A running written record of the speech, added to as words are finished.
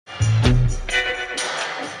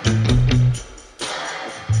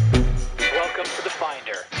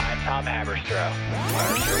Haberstroh.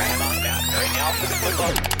 Our Shazam on now. Right now for the quick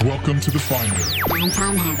look. Welcome to The Finder. I'm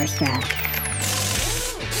Tom Haberstroh.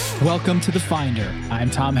 Welcome to The Finder. I'm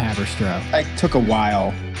Tom Haberstroh. I took a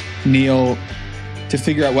while, Neil, to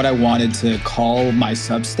figure out what I wanted to call my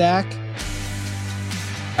Substack.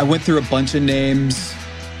 I went through a bunch of names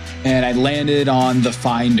and I landed on The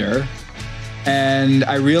Finder. And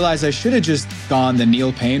I realized I should have just gone the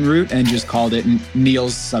Neil Paine route and just called it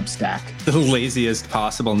Neil's Substack. The laziest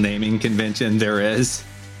possible naming convention there is.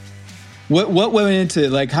 What went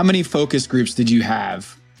into, like, how many focus groups did you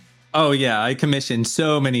have? Oh, yeah. I commissioned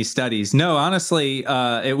so many studies. No, honestly,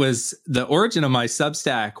 it was the origin of my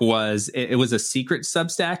Substack was it was a secret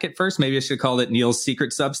Substack at first. Maybe I should have called it Neil's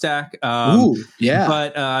Secret Substack. Ooh, yeah.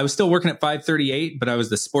 But I was still working at 538, but I was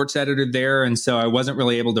the sports editor there. And so I wasn't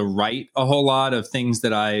really able to write a whole lot of things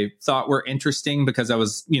that I thought were interesting because I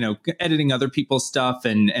was, editing other people's stuff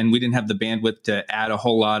and we didn't have the bandwidth to add a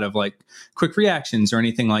whole lot of like quick reactions or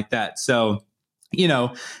anything like that. So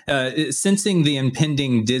sensing the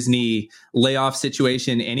impending Disney layoff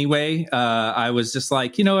situation anyway, I was just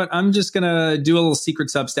like, you know what, I'm just going to do a little secret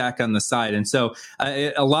Substack on the side. And so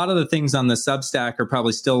a lot of the things on the Substack are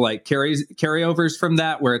probably still like carryovers from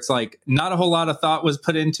that, where it's like not a whole lot of thought was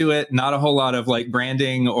put into it, not a whole lot of like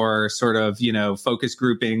branding or sort of, focus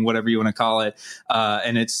grouping, whatever you want to call it.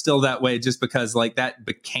 And it's still that way just because like that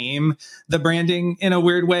became the branding in a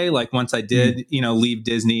weird way. Like once I did, leave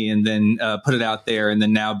Disney and then put it out there, and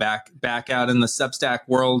then now back out in the Substack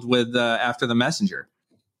world with After the Messenger.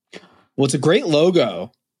 Well, it's a great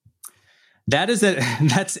logo. That is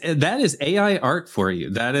AI art for you.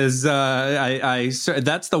 That is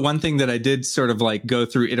that's the one thing that I did sort of like go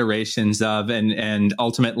through iterations of, and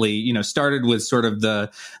ultimately started with sort of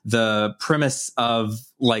the premise of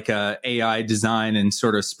like a AI design and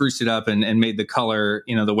sort of spruced it up and made the color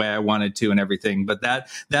the way I wanted to and everything. But that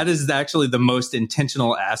is actually the most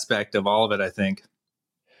intentional aspect of all of it, I think.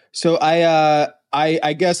 So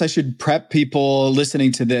I guess I should prep people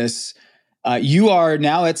listening to this. You are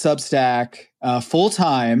now at Substack full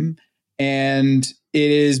time, and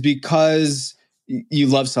it is because you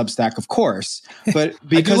love Substack, of course, but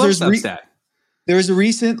because there's a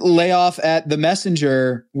recent layoff at The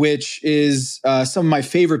Messenger, which is some of my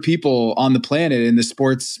favorite people on the planet in the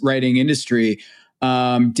sports writing industry.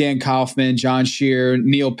 Dan Kaufman, John Shear,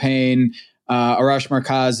 Neil Paine, Arash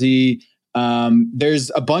Markazi.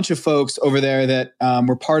 There's a bunch of folks over there that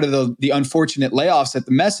were part of the unfortunate layoffs at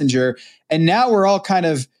The Messenger. And now we're all kind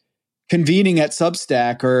of convening at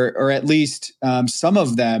Substack, or at least some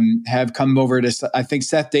of them have come over to, I think,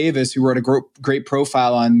 Seth Davis, who wrote a great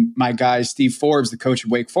profile on my guy, Steve Forbes, the coach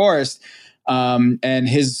of Wake Forest, and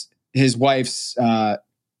his wife's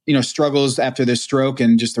struggles after this stroke,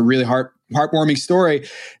 and just a really heartwarming story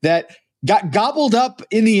that got gobbled up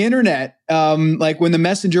in the internet, like when The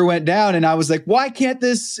Messenger went down. And I was like, why can't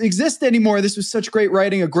this exist anymore? This was such great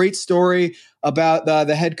writing, a great story about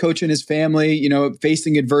the head coach and his family,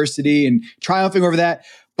 facing adversity and triumphing over that.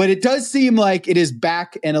 But it does seem like it is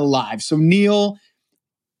back and alive. So Neil,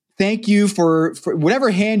 thank you for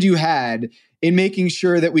whatever hand you had in making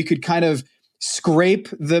sure that we could kind of scrape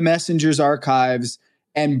The Messenger's archives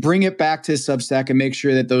and bring it back to Substack and make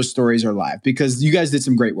sure that those stories are live, because you guys did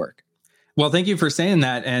some great work. Well, thank you for saying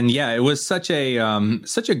that. And yeah, it was such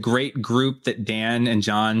a great group that Dan and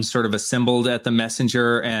John sort of assembled at The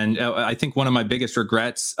Messenger. And I think one of my biggest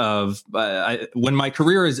regrets of when my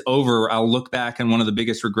career is over, I'll look back, and one of the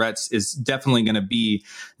biggest regrets is definitely going to be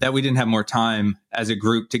that we didn't have more time as a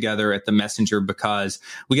group together at The Messenger, because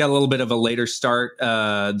we got a little bit of a later start,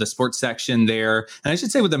 the sports section there. And I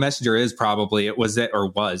should say what The Messenger is probably, it was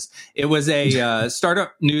a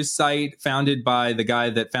startup news site founded by the guy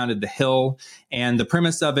that founded The Hill. And the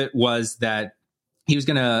premise of it was that he was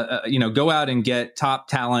going to, go out and get top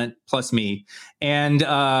talent plus me, and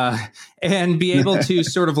be able to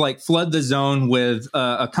sort of like flood the zone with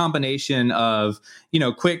a combination of,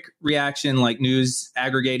 quick reaction, like news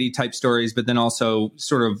aggregating type stories, but then also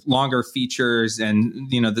sort of longer features. And,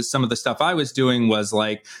 some of the stuff I was doing was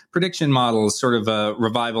like prediction models, sort of a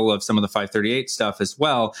revival of some of the 538 stuff as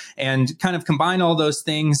well, and kind of combine all those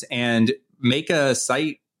things and make a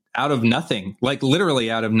site out of nothing, like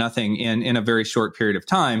literally out of nothing in a very short period of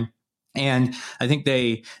time. And I think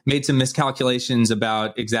they made some miscalculations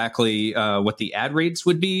about exactly what the ad rates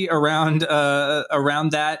would be around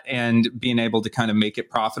that, and being able to kind of make it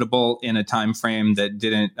profitable in a time frame that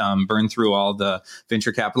didn't burn through all the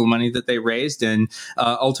venture capital money that they raised. And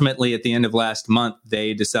ultimately, at the end of last month,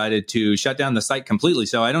 they decided to shut down the site completely.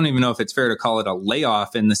 So I don't even know if it's fair to call it a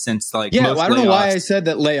layoff in the sense like yeah. most Well, I don't layoffs, know why I said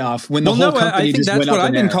that layoff when the whole company I think just that's went what up I've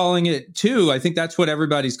in been air. calling it too. I think that's what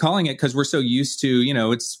everybody's calling it because we're so used to,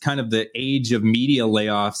 it's kind of the age of media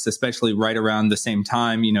layoffs, especially right around the same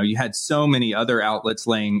time. You had so many other outlets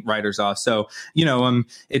laying writers off. So,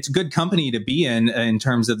 it's good company to be in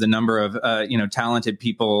terms of the number of, talented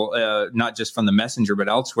people, not just from the Messenger, but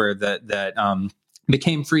elsewhere that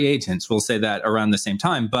became free agents. We'll say that around the same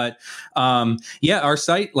time. But our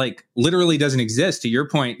site like literally doesn't exist. To your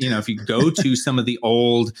point, if you go to some of the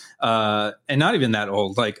old and not even that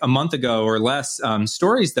old, like a month ago or less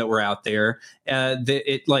stories that were out there,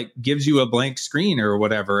 it like gives you a blank screen or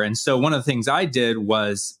whatever. And so one of the things I did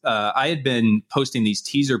was I had been posting these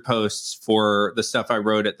teaser posts for the stuff I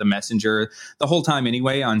wrote at the Messenger the whole time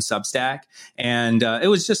anyway on Substack. And it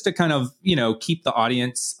was just to kind of, keep the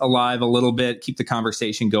audience alive a little bit, keep the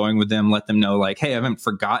conversation going with them, let them know like, hey, I haven't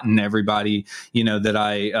forgotten everybody, that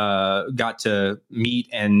I got to meet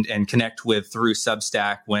and connect with through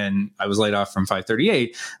Substack when I was laid off from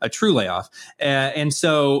 538, a true layoff. And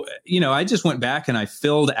so, I just went back and I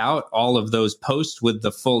filled out all of those posts with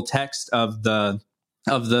the full text of the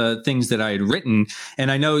things that I had written.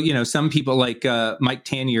 And I know, some people like Mike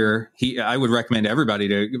Tanier, I would recommend everybody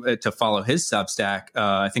to follow his Substack.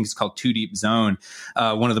 I think it's called Two Deep Zone,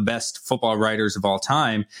 one of the best football writers of all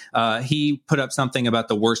time. He put up something about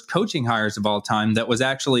the worst coaching hires of all time that was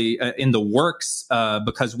actually in the works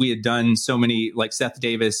because we had done so many, like Seth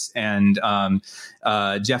Davis and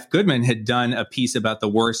Jeff Goodman had done a piece about the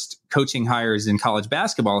worst coaching hires in college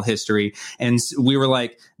basketball history. And we were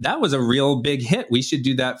like, that was a real big hit. We should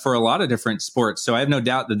do that for a lot of different sports. So I have no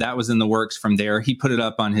doubt that was in the works from there. He put it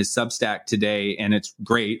up on his Substack today and it's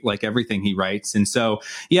great, like everything he writes. And so,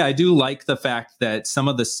 yeah, I do like the fact that some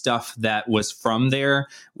of the stuff that was from there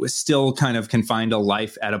was still kind of can find a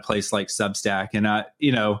life at a place like Substack. And,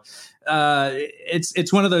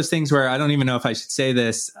 it's one of those things where I don't even know if I should say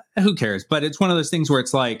this. Who cares? But it's one of those things where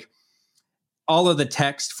it's like, all of the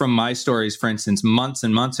text from my stories, for instance, months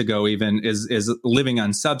and months ago, even is living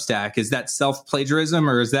on Substack. Is that self-plagiarism,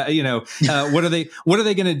 or is that, what are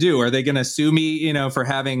they going to do? Are they going to sue me, for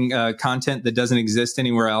having content that doesn't exist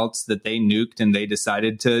anywhere else that they nuked and they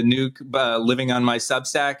decided to nuke living on my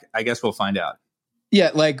Substack? I guess we'll find out.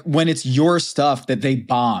 Yeah, like when it's your stuff that they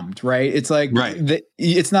bombed, right? It's like, right.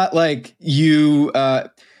 It's not like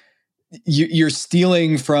you're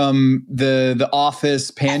stealing from the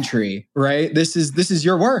office pantry, right? This is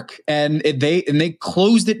your work, and they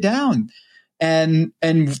closed it down, and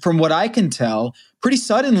from what I can tell, pretty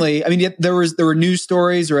suddenly. I mean, there were news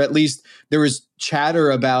stories, or at least there was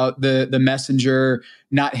chatter about the Messenger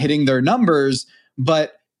not hitting their numbers.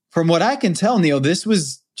 But from what I can tell, Neil, this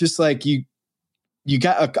was just like you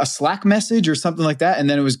got a Slack message or something like that, and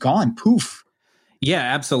then it was gone. Poof. Yeah,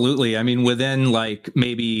 absolutely. I mean, within like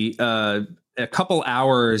maybe a couple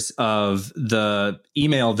hours of the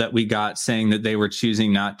email that we got saying that they were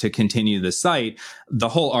choosing not to continue the site, the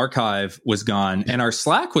whole archive was gone, and our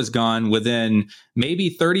Slack was gone within maybe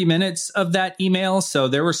 30 minutes of that email. So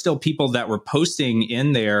there were still people that were posting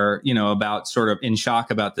in there, about sort of in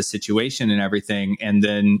shock about the situation and everything. And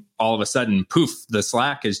then all of a sudden, poof, the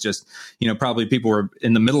Slack is just, probably people were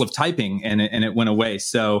in the middle of typing and it went away.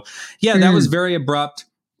 So yeah, that was very abrupt.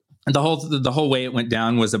 The whole way it went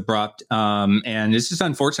down was abrupt, and it's just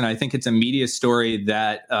unfortunate. I think it's a media story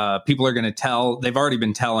that people are going to tell. They've already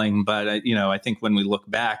been telling, but I think when we look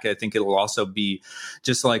back, I think it will also be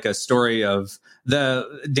just like a story of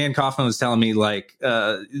Dan Kaufman was telling me, like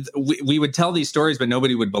we would tell these stories, but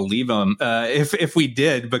nobody would believe them if we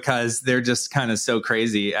did, because they're just kind of so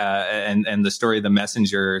crazy. And the story of the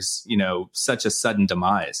Messengers, such a sudden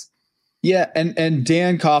demise. Yeah, and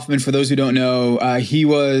Dan Kaufman, for those who don't know, he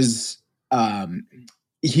was the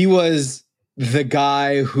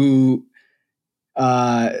guy who,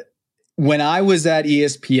 when I was at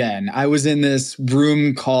ESPN, I was in this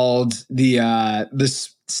room called the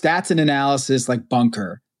Stats and Analysis like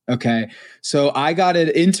bunker. Okay, so I got an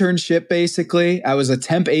internship. Basically, I was a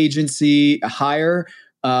temp agency hire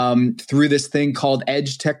through this thing called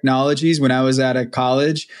Edge Technologies when I was at a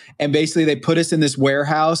college. And basically they put us in this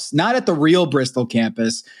warehouse, not at the real Bristol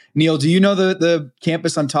campus. Neil, do you know the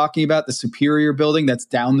campus I'm talking about, the Superior building that's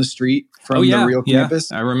down the street from the real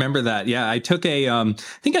campus? I remember that. Yeah, I took I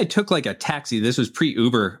think I took like a taxi. This was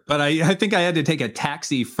pre-Uber, but I think I had to take a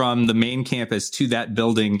taxi from the main campus to that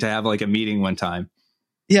building to have like a meeting one time.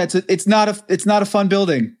 Yeah, it's not a fun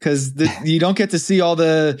building because you don't get to see all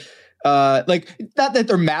the not that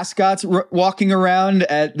they're mascots walking around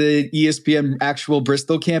at the ESPN actual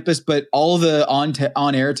Bristol campus, but all the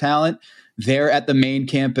on-air talent there at the main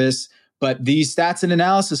campus. But these stats and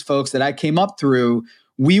analysis folks that I came up through,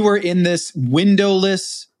 we were in this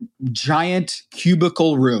windowless giant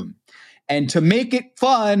cubicle room. And to make it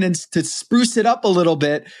fun and to spruce it up a little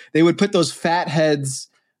bit, they would put those fat heads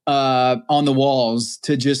on the walls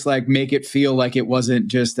to just like make it feel like it wasn't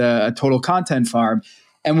just a total content farm.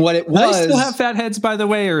 And what it was... Do they still have fat heads, by the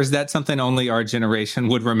way, or is that something only our generation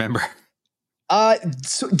would remember?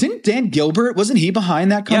 So didn't Dan Gilbert, wasn't he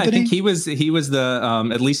behind that company? Yeah, I think he was the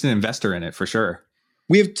at least an investor in it for sure.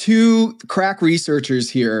 We have two crack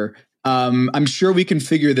researchers here. I'm sure we can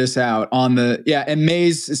figure this out on and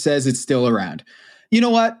Maze says it's still around. You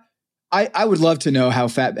know what? I would love to know how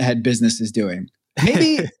Fathead Business is doing.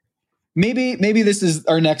 Maybe this is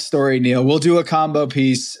our next story, Neil. We'll do a combo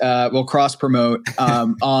piece. We'll cross promote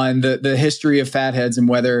on the history of fatheads and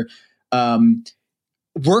whether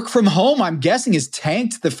work from home, I'm guessing, has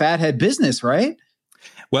tanked the fathead business, right?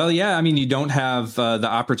 Well, yeah, I mean, you don't have the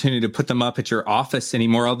opportunity to put them up at your office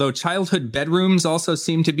anymore, although childhood bedrooms also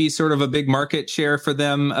seem to be sort of a big market share for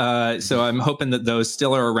them. So I'm hoping that those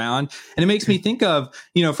still are around. And it makes me think of,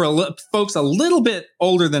 for folks a little bit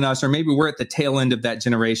older than us, or maybe we're at the tail end of that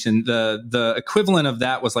generation, the equivalent of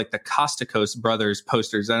that was like the Costakos brothers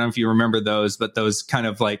posters. I don't know if you remember those, but those kind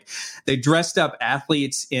of like, they dressed up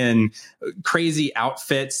athletes in crazy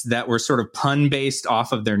outfits that were sort of pun based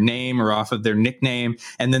off of their name or off of their nickname.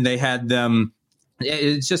 And then they had them,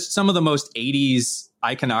 it's just some of the most 80s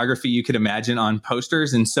iconography you could imagine on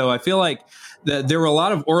posters. And so I feel like there were a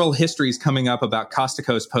lot of oral histories coming up about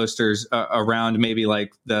Costakos posters around maybe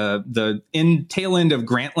like the tail end of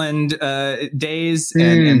Grantland days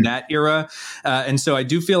and that era. And so I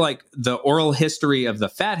do feel like the oral history of the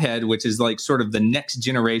Fathead, which is like sort of the next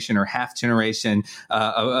generation or half generation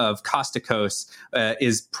of Costakos,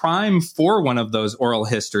 is prime for one of those oral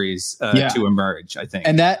histories to emerge, I think.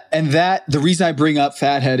 And that the reason I bring up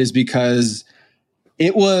Fathead is because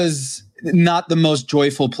it was not the most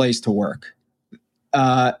joyful place to work.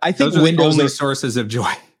 I think those are Windows the only sources of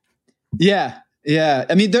joy. Yeah.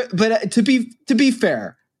 I mean, but to be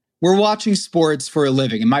fair, we're watching sports for a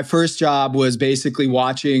living, and my first job was basically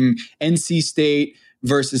watching NC State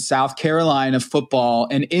versus South Carolina football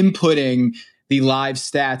and inputting the live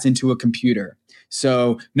stats into a computer.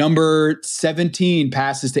 So number 17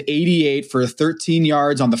 passes to 88 for 13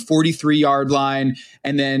 yards on the 43-yard line,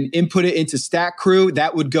 and then input it into Stat Crew.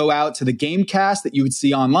 That would go out to the Gamecast that you would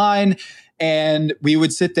see online. And we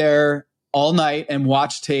would sit there all night and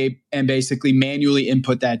watch tape and basically manually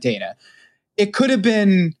input that data. It could have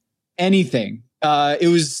been anything.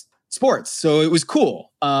 It was sports, so it was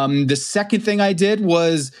cool. The second thing I did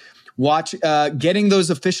was watch getting those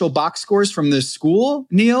official box scores from the school,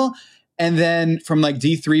 Neil, and then from like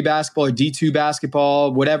D3 basketball or D2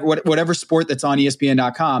 basketball, whatever sport that's on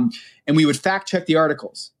ESPN.com, and we would fact check the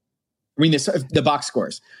articles. I mean, the box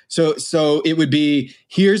scores. So it would be,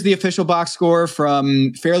 here's the official box score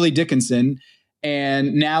from Fairleigh Dickinson,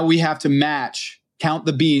 and now we have to count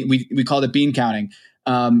the bean. We called it bean counting.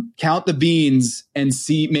 Count the beans and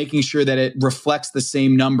making sure that it reflects the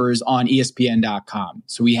same numbers on ESPN.com.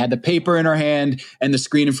 So we had the paper in our hand and the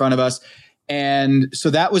screen in front of us. And so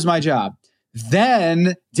that was my job.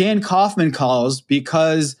 Then Dan Kaufman calls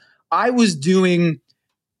because I was doing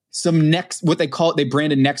some they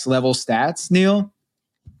branded next level stats, Neil.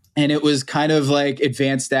 And it was kind of like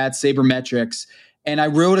advanced stats, sabermetrics. And I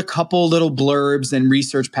wrote a couple little blurbs and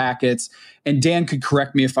research packets, and Dan could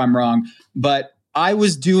correct me if I'm wrong, but I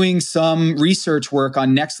was doing some research work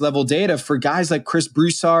on next level data for guys like Chris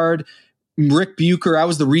Broussard, Rick Bucher. I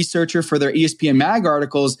was the researcher for their ESPN Mag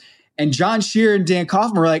articles. And John Shear and Dan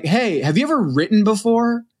Kaufman were like, hey, have you ever written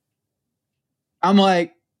before? I'm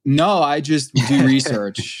like, no, I just do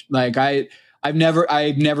research. Like I've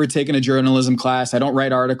never taken a journalism class. I don't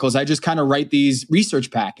write articles. I just kind of write these research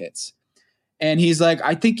packets. And he's like,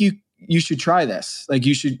 I think you should try this. Like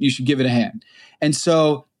you should give it a hand. And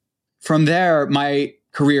so from there, my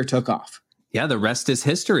career took off. Yeah, the rest is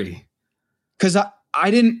history. Because I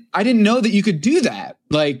didn't know that you could do that.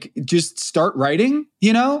 Like just start writing,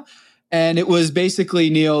 And it was basically,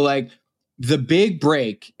 Neil, like the big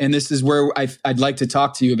break, and this is where I'd like to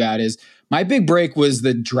talk to you about, is my big break was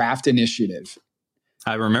the draft initiative.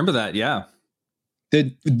 I remember that. Yeah.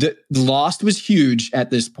 The Lost was huge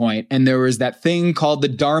at this point, and there was that thing called the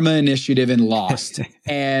Dharma Initiative in Lost.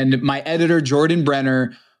 And my editor, Jordan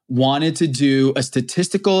Brenner, wanted to do a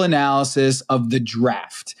statistical analysis of the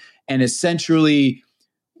draft and essentially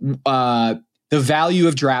the value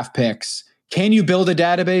of draft picks. Can you build a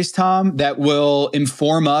database, Tom, that will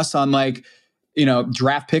inform us on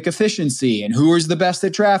draft pick efficiency and who is the best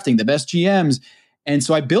at drafting, the best GMs? And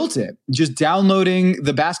so I built it, just downloading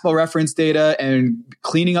the Basketball Reference data and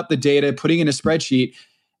cleaning up the data, putting it in a spreadsheet.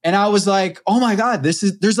 And I was like, oh my God,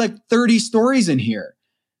 there's like 30 stories in here.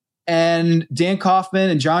 And Dan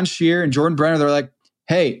Kaufman and John Shear and Jordan Brenner, they're like,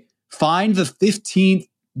 hey, find the 15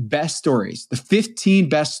 best stories, the 15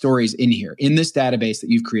 best stories in here, in this database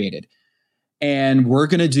that you've created. And we're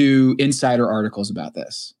going to do insider articles about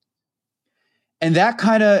this. And that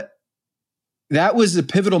was a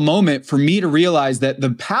pivotal moment for me to realize that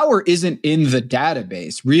the power isn't in the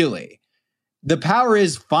database, really. The power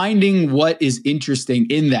is finding what is interesting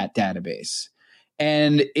in that database.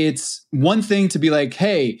 And it's one thing to be like,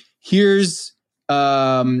 hey, here's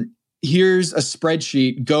a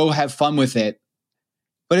spreadsheet, go have fun with it.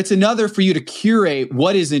 But it's another for you to curate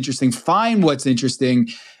what is interesting, find what's interesting,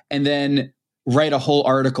 and then write a whole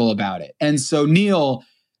article about it. And so, Neil,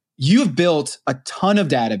 you've built a ton of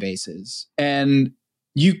databases, and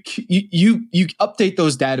you update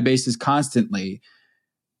those databases constantly.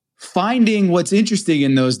 Finding what's interesting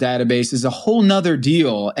in those databases is a whole nother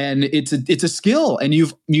deal, and it's a skill, and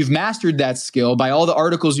you've mastered that skill by all the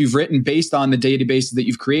articles you've written based on the databases that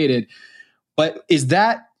you've created. But is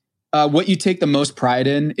that what you take the most pride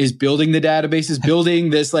in? Is building the databases,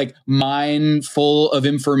 building this like mine full of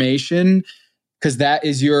information, because that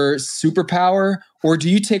is your superpower? Or do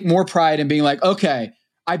you take more pride in being like, okay,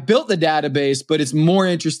 I built the database, but it's more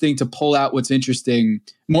interesting to pull out what's interesting,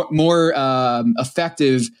 more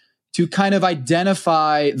effective to kind of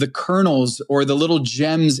identify the kernels or the little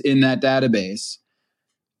gems in that database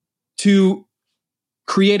to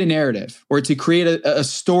create a narrative or to create a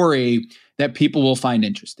story that people will find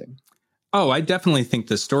interesting? Oh, I definitely think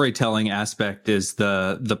the storytelling aspect is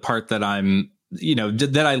the part that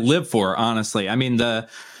that I live for, honestly. I mean, the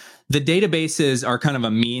databases are kind of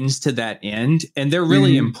a means to that end, and they're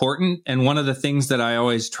really important. And one of the things that I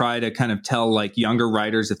always try to kind of tell like younger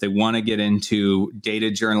writers, if they want to get into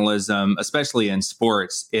data journalism, especially in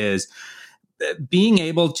sports, is being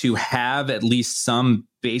able to have at least some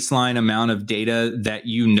baseline amount of data that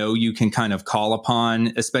you can kind of call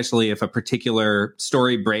upon, especially if a particular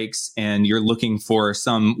story breaks and you're looking for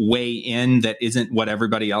some way in that isn't what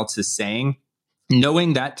everybody else is saying.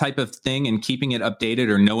 Knowing that type of thing and keeping it updated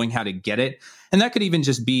or knowing how to get it. And that could even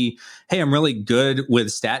just be, hey, I'm really good with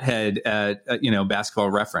StatHead at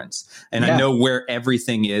Basketball Reference. And I know where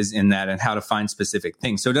everything is in that and how to find specific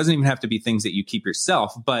things. So it doesn't even have to be things that you keep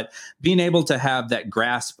yourself, but being able to have that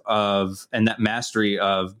grasp of and that mastery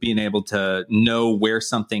of being able to know where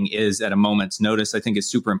something is at a moment's notice, I think is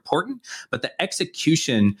super important. But the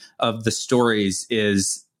execution of the stories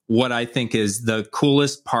is what I think is the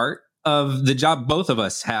coolest part of the job both of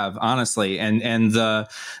us have, honestly, and the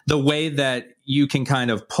way that you can kind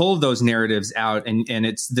of pull those narratives out, and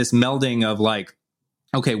it's this melding of like,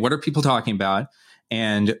 okay, what are people talking about?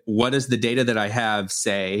 And what does the data that I have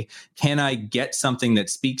say? Can I get something that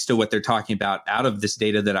speaks to what they're talking about out of this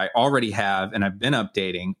data that I already have and I've been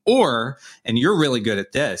updating? Or, and you're really good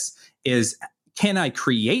at this, is can I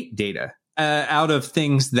create data out of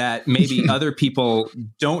things that maybe other people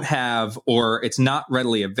don't have, or it's not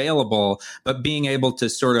readily available, but being able to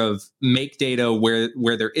sort of make data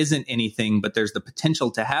where there isn't anything, but there's the potential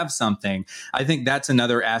to have something. I think that's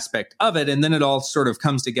another aspect of it. And then it all sort of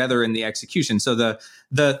comes together in the execution. So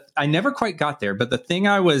I never quite got there, but the thing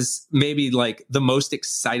I was maybe like the most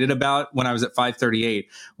excited about when I was at 538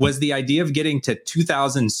 was the idea of getting to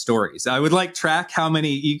 2,000 stories. I would like track how many,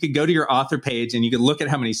 you could go to your author page and you could look at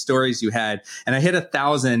how many stories you had. And I hit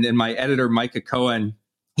 1,000, and my editor, Micah Cohen,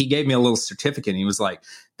 he gave me a little certificate. And he was like,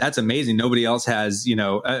 that's amazing. Nobody else has,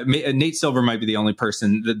 Nate Silver might be the only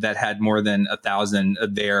person that had more than 1,000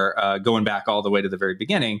 there, going back all the way to the very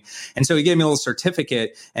beginning. And so he gave me a little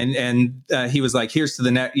certificate, and he was like, here's to the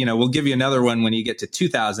net, we'll give you another one when you get to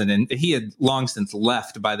 2,000. And he had long since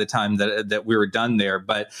left by the time that we were done there.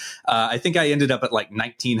 But I think I ended up at like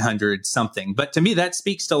 1,900 something. But to me, that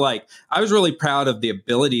speaks to like, I was really proud of the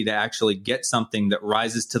ability to actually get something that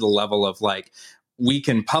rises to the level of like, we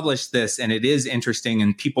can publish this and it is interesting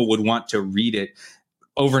and people would want to read it.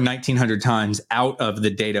 over 1900 times out of the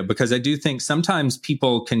data, because I do think sometimes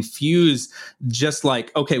people confuse just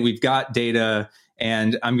like, okay, we've got data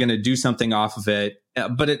and I'm going to do something off of it.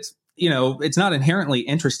 But it's, it's not inherently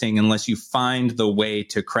interesting unless you find the way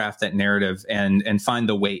to craft that narrative and find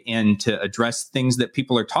the way in to address things that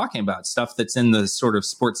people are talking about, stuff that's in the sort of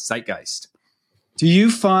sports zeitgeist. Do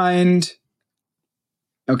you find,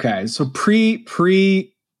 okay, so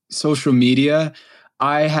pre social media,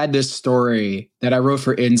 I had this story that I wrote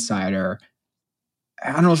for Insider.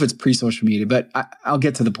 I don't know if it's pre-social media, but I'll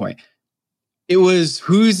get to the point. It was,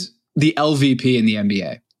 who's the LVP in the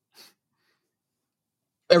NBA?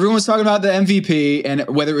 Everyone was talking about the MVP, and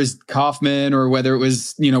whether it was Kaufman or whether it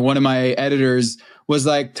was, one of my editors was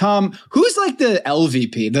like, Tom, who's like the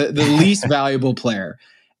LVP, the least valuable player?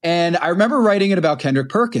 And I remember writing it about Kendrick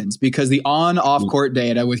Perkins, because the on-off court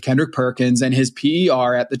data with Kendrick Perkins and his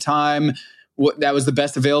PER at the time, that was the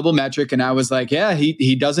best available metric. And I was like, yeah,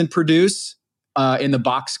 he doesn't produce in the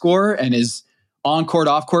box score, and his on-court,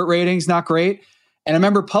 off-court rating's not great. And I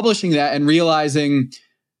remember publishing that and realizing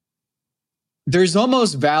there's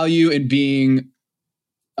almost value in being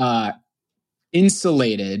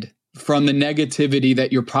insulated from the negativity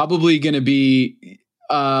that you're probably going to be,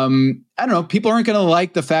 I don't know, people aren't going to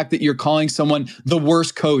like the fact that you're calling someone the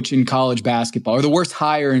worst coach in college basketball or the worst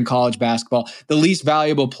hire in college basketball, the least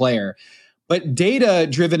valuable player. But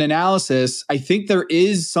data-driven analysis, I think there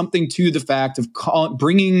is something to the fact of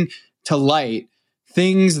bringing to light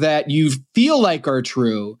things that you feel like are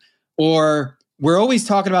true, or we're always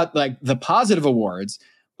talking about like the positive awards.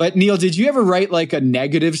 But Neil, did you ever write like a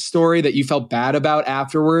negative story that you felt bad about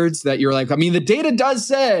afterwards, that you're like, I mean, the data does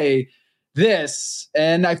say this,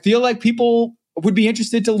 and I feel like people would be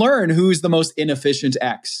interested to learn who's the most inefficient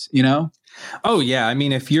X, Oh, yeah. I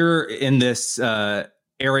mean, if you're in this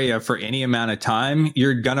area for any amount of time,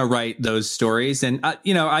 you're gonna write those stories. And I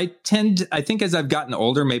think as I've gotten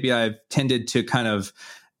older, maybe I've tended to kind of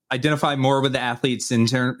identify more with the athletes in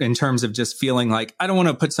terms of just feeling like I don't want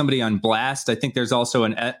to put somebody on blast. I think there's also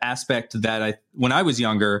an aspect that when I was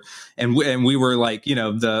younger and we were like,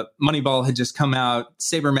 the Moneyball had just come out,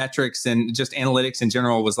 sabermetrics and just analytics in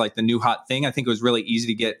general was like the new hot thing. I think it was really easy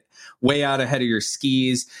to get way out ahead of your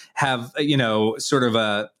skis, have, sort of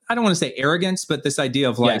I don't want to say arrogance, but this idea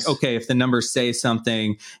of like, yes, okay, if the numbers say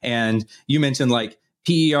something, and you mentioned like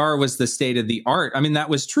PER was the state of the art. I mean, that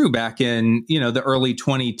was true back in, the early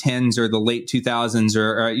 2010s or the late 2000s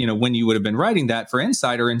or when you would have been writing that for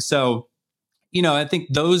Insider. And so, I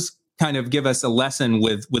think those kind of give us a lesson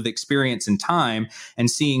with experience and time,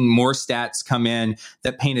 and seeing more stats come in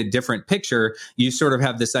that paint a different picture. You sort of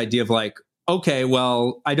have this idea of like, okay,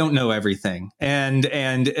 well, I don't know everything. And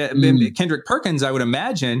Kendrick Perkins, I would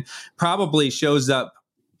imagine, probably shows up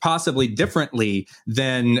possibly differently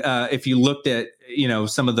than if you looked at,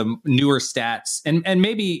 some of the newer stats. And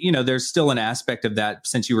maybe, there's still an aspect of that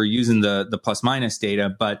since you were using the plus minus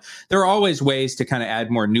data, but there are always ways to kind of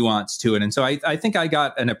add more nuance to it. And so I think I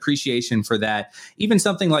got an appreciation for that. Even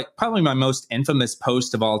something like probably my most infamous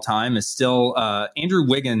post of all time is still Andrew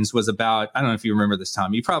Wiggins was about, I don't know if you remember this,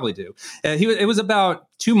 Tom, you probably do. It was about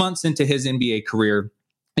 2 months into his NBA career.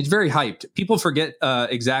 It's very hyped. People forget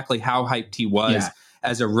exactly how hyped he was. Yeah.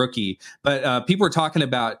 As a rookie, but people were talking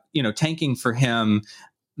about, tanking for him,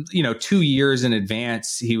 2 years in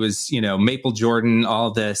advance. He was, Maple Jordan, all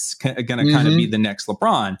this going to kind of be the next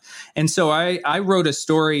LeBron. And so I wrote a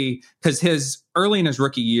story because early in his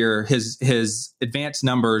rookie year, his advanced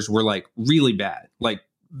numbers were like really bad, like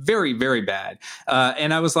very, very bad.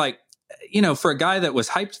 And I was like, for a guy that was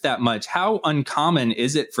hyped that much, how uncommon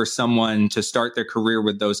is it for someone to start their career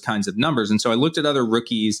with those kinds of numbers? And so I looked at other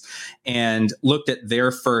rookies and looked at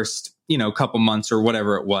their first, couple months or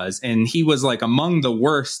whatever it was. And he was like among the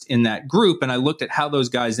worst in that group. And I looked at how those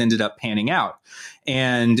guys ended up panning out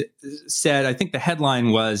and said, I think the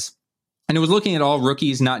headline was, and it was looking at all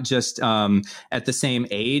rookies, not just at the same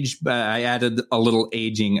age, but I added a little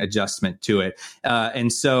aging adjustment to it.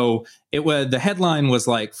 And so the headline was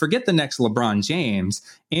like, forget the next LeBron James.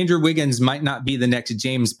 Andrew Wiggins might not be the next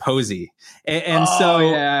James Posey. And so,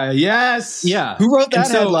 yeah, yes. Yeah. Who wrote that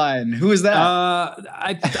headline? Who is that?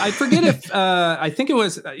 I forget if, I think it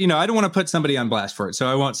was, I don't want to put somebody on blast for it, so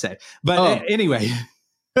I won't say. But anyway.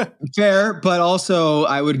 Fair, but also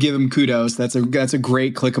I would give him kudos. That's a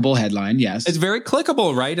great clickable headline. Yes, it's very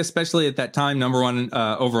clickable, right? Especially at that time, number one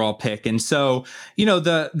overall pick. And so,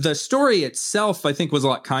 the story itself, I think, was a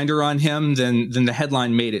lot kinder on him than the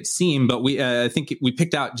headline made it seem. But I think we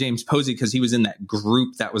picked out James Posey because he was in that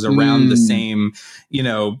group that was around the same,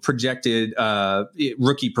 projected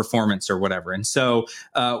rookie performance or whatever. And so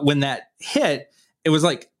when that hit, it was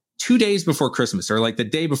like 2 days before Christmas, or like the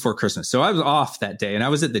day before Christmas. So I was off that day and I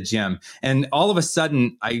was at the gym, and all of a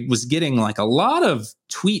sudden I was getting like a lot of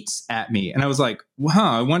tweets at me, and I was like,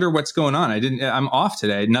 wow, I wonder what's going on. I'm off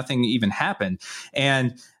today. Nothing even happened.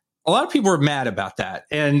 And a lot of people were mad about that.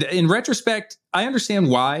 And in retrospect, I understand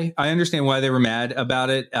why. I understand why they were mad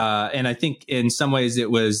about it. And I think in some ways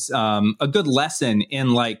it was a good lesson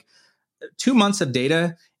in like 2 months of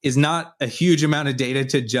data is not a huge amount of data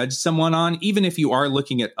to judge someone on, even if you are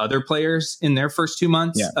looking at other players in their first 2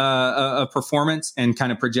 months of performance and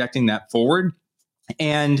kind of projecting that forward.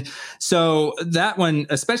 And so that one,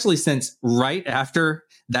 especially since right after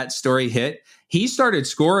that story hit, he started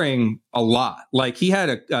scoring a lot. Like he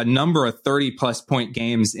had a number of 30 plus point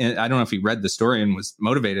games. I don't know if he read the story and was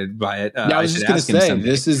motivated by it. I was just going to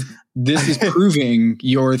say, this is proving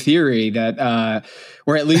your theory that,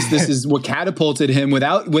 or at least this is what catapulted him.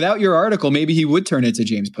 Without your article, maybe he would turn into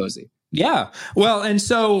James Posey. Yeah. Well, and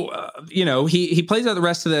so, he plays out the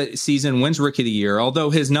rest of the season, wins Rookie of the Year, although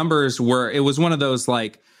his numbers it was one of those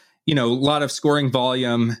like, a lot of scoring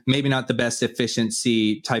volume, maybe not the best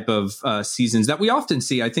efficiency type of seasons that we often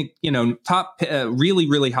see. I think, top really,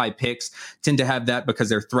 really high picks tend to have that because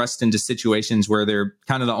they're thrust into situations where they're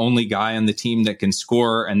kind of the only guy on the team that can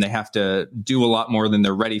score, and they have to do a lot more than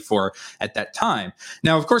they're ready for at that time.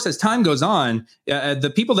 Now, of course, as time goes on,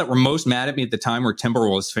 the people that were most mad at me at the time were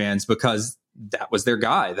Timberwolves fans, because that was their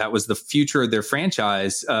guy. That was the future of their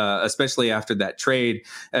franchise, especially after that trade,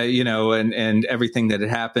 and everything that had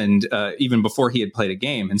happened even before he had played a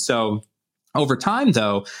game. And so over time,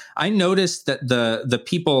 though, I noticed that the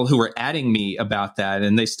people who were adding me about that,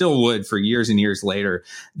 and they still would for years and years later,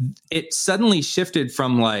 it suddenly shifted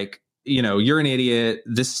from like, you're an idiot,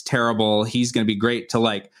 this is terrible, he's going to be great, to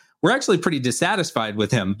like, we're actually pretty dissatisfied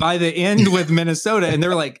with him by the end with Minnesota. And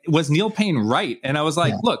they're like, was Neil Paine right? And I was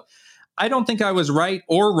like, look, I don't think I was right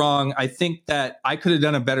or wrong. I think that I could have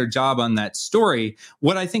done a better job on that story.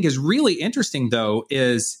 What I think is really interesting, though,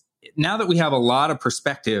 is now that we have a lot of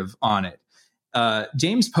perspective on it,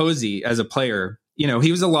 James Posey as a player,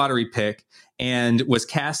 he was a lottery pick and was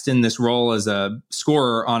cast in this role as a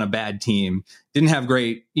scorer on a bad team, didn't have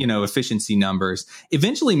great, efficiency numbers,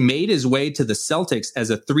 eventually made his way to the Celtics as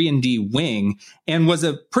a 3-and-D wing and was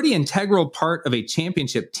a pretty integral part of a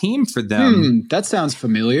championship team for them. That sounds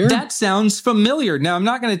familiar. Now, I'm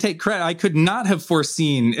not going to take credit. I could not have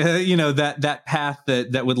foreseen, that path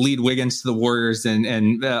that would lead Wiggins to the Warriors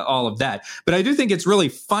and all of that. But I do think it's really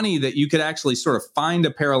funny that you could actually sort of find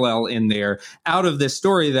a parallel in there out of this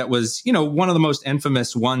story that was, one of the most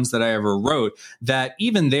infamous ones that I ever wrote, that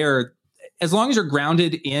even there, as long as you're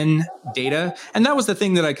grounded in data, and that was the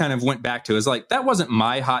thing that I kind of went back to, is like, that wasn't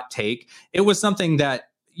my hot take. It was something that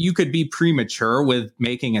you could be premature with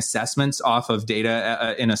making assessments off of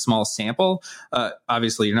data in a small sample.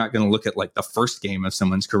 Obviously, you're not going to look at like the first game of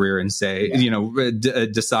someone's career and say,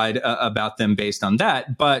 decide about them based on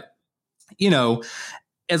that. But,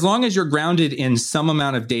 as long as you're grounded in some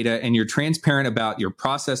amount of data and you're transparent about your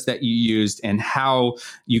process that you used and how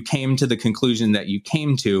you came to the conclusion that you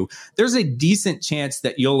came to, there's a decent chance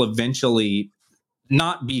that you'll eventually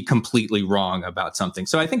not be completely wrong about something.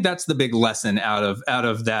 So I think that's the big lesson out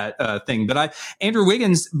of that thing. But Andrew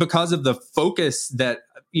Wiggins, because of the focus that,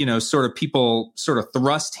 sort of people sort of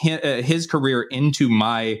thrust his career into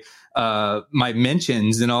my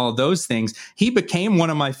mentions and all of those things, he became one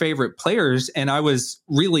of my favorite players. And I was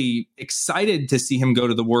really excited to see him go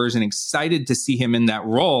to the Warriors and excited to see him in that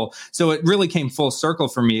role. So it really came full circle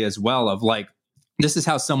for me as well, of like, this is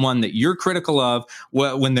how someone that you're critical of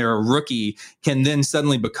when they're a rookie can then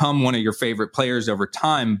suddenly become one of your favorite players over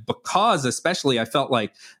time, because especially I felt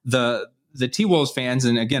like the T-Wolves fans,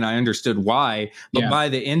 and again, I understood why, but by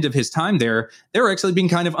the end of his time there, they were actually being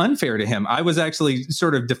kind of unfair to him. I was actually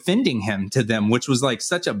sort of defending him to them, which was like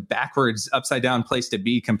such a backwards, upside down place to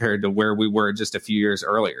be compared to where we were just a few years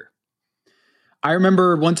earlier. I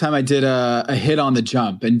remember one time I did a hit on the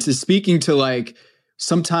jump, and speaking to like,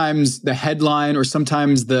 sometimes the headline or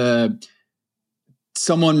sometimes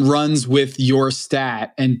someone runs with your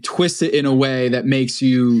stat and twists it in a way that makes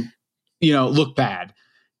you, look bad.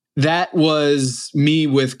 That was me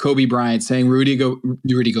with Kobe Bryant saying Rudy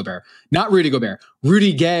Gobert, not Rudy Gobert.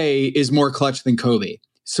 Rudy Gay is more clutch than Kobe.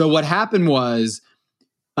 So what happened was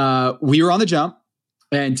we were on the jump,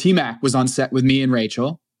 and T-Mac was on set with me and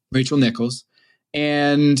Rachel Nichols,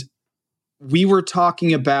 and we were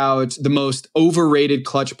talking about the most overrated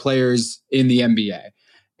clutch players in the NBA.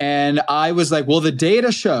 And I was like, well, the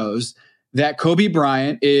data shows that Kobe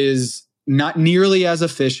Bryant is not nearly as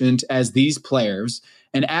efficient as these players.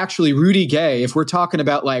 And actually, Rudy Gay, if we're talking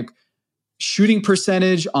about like shooting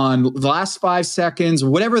percentage on the last 5 seconds,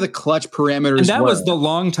 whatever the clutch parameters and that were. was the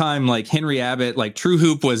long time, like Henry Abbott, like True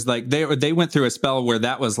Hoop was like, they went through a spell where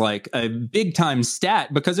that was like a big time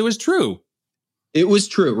stat because it was true. It was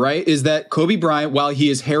true, right? Is that Kobe Bryant, while he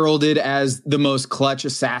is heralded as the most clutch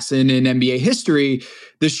assassin in NBA history,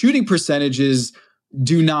 the shooting percentages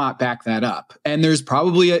do not back that up. And there's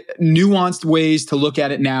probably nuanced ways to look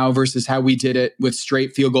at it now versus how we did it with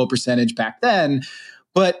straight field goal percentage back then.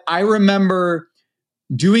 But I remember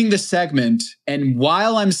doing the segment, and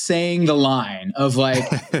while I'm saying the line of like,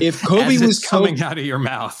 if Kobe was coming out of your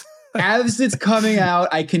mouth, as it's coming out,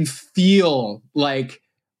 I can feel like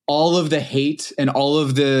all of the hate and all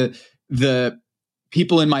of the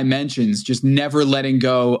people in my mentions just never letting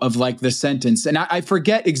go of like the sentence. And I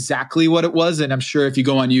forget exactly what it was. And I'm sure if you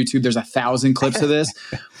go on YouTube, there's 1,000 clips of this.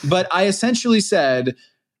 But I essentially said,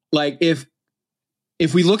 like, if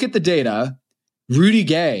we look at the data, Rudy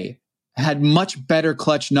Gay had much better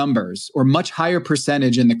clutch numbers or much higher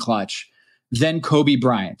percentage in the clutch than Kobe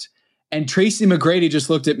Bryant. And Tracy McGrady just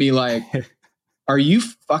looked at me like, are you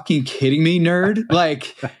fucking kidding me, nerd?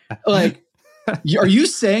 Like, are you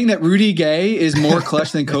saying that Rudy Gay is more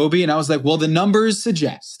clutch than Kobe? And I was like, well, the numbers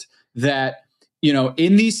suggest that, you know,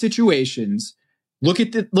 in these situations, look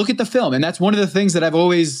at the film. And that's one of the things that I've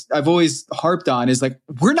always harped on is like,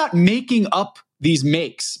 we're not making up these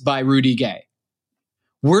makes by Rudy Gay.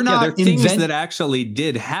 We're not things that actually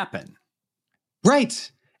did happen.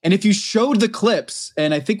 Right. And if you showed the clips,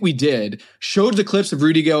 and I think we did, showed the clips of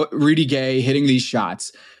Rudy Gay hitting these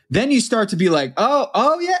shots, then you start to be like,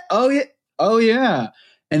 oh yeah.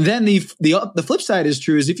 And then the flip side is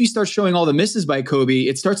true is if you start showing all the misses by Kobe,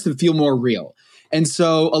 it starts to feel more real. And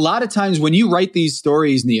so a lot of times when you write these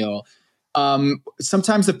stories, Neil,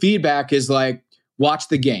 sometimes the feedback is like, watch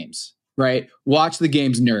the games, right? Watch the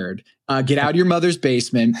games, nerd. Get out of your mother's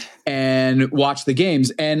basement and watch the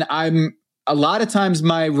games. And a lot of times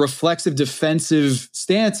my reflexive defensive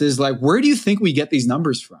stance is like, where do you think we get these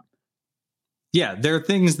numbers from? Yeah, there are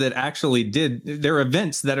things that actually there are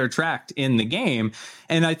events that are tracked in the game.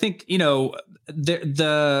 And I think, you know,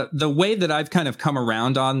 the way that I've kind of come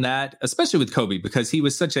around on that, especially with Kobe, because he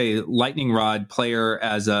was such a lightning rod player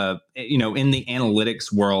as you know, in the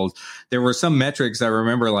analytics world, there were some metrics I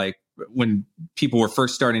remember, like when people were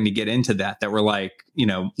first starting to get into that were like, you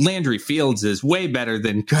know, Landry Fields is way better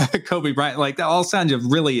than Kobe Bryant. Like all kinds of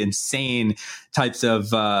really insane types of,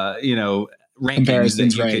 you know, rankings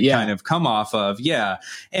that you could kind of come off of. Yeah.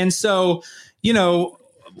 And so, you know,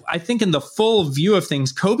 I think in the full view of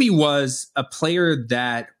things, Kobe was a player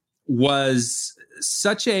that was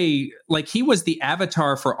such he was the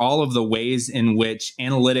avatar for all of the ways in which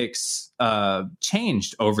analytics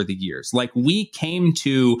changed over the years. Like we came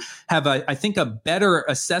to have I think a better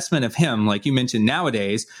assessment of him. Like you mentioned,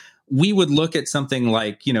 nowadays, we would look at something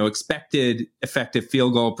like, you know, expected effective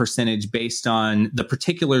field goal percentage based on the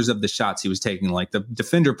particulars of the shots he was taking, like the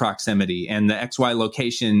defender proximity and the XY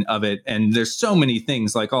location of it. And there's so many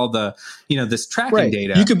things like all the, you know, this tracking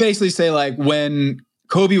data. You could basically say like when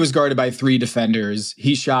Kobe was guarded by 3 defenders,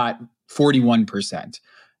 he shot 41%.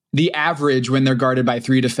 The average when they're guarded by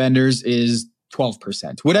 3 defenders is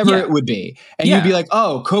 12%, whatever it would be. And you'd be like,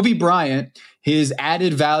 oh, Kobe Bryant, his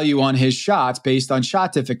added value on his shots based on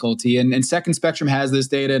shot difficulty. And Second Spectrum has this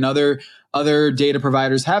data and other data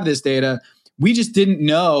providers have this data. We just didn't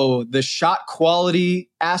know the shot quality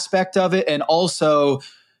aspect of it. And also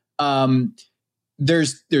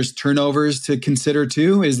there's turnovers to consider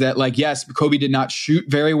too, is that like, yes, Kobe did not shoot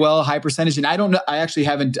very well, high percentage. And I don't know, I actually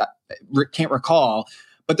can't recall,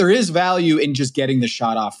 but there is value in just getting the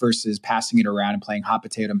shot off versus passing it around and playing hot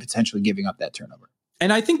potato and potentially giving up that turnover.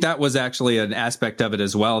 And I think that was actually an aspect of it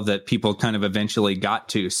as well that people kind of eventually got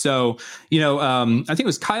to. So, you know, I think it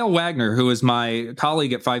was Kyle Wagner, who was my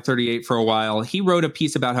colleague at 538 for a while. He wrote a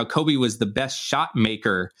piece about how Kobe was the best shot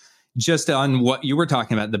maker, just on what you were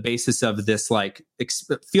talking about, the basis of this like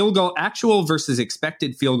field goal, actual versus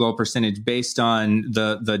expected field goal percentage based on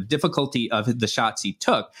the difficulty of the shots he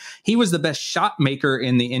took. He was the best shot maker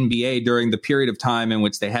in the NBA during the period of time in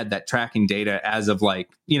which they had that tracking data as of like,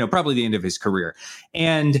 you know, probably the end of his career.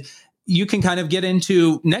 And you can kind of get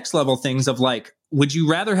into next level things of like, would you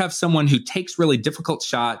rather have someone who takes really difficult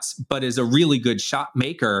shots, but is a really good shot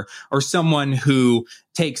maker, or someone who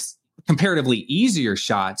takes comparatively easier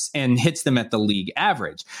shots and hits them at the league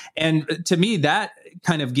average? And to me, that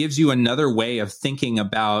kind of gives you another way of thinking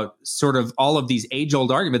about sort of all of these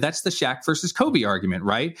age-old arguments. That's the Shaq versus Kobe argument,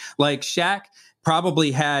 right? Like Shaq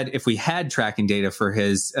probably had, if we had tracking data for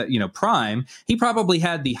his, prime, he probably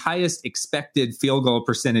had the highest expected field goal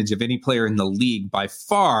percentage of any player in the league by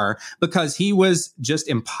far, because he was just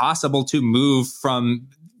impossible to move from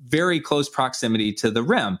very close proximity to the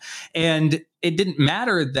rim. And it didn't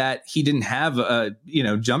matter that he didn't have a,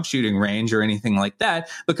 jump shooting range or anything like that,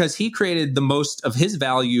 because he created the most of his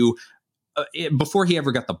value before he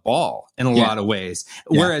ever got the ball in a lot of ways.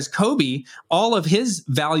 Whereas Kobe, all of his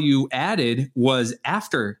value added was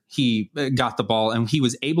after he got the ball and he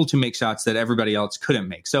was able to make shots that everybody else couldn't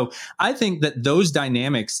make. So I think that those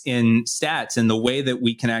dynamics in stats and the way that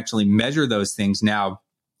we can actually measure those things now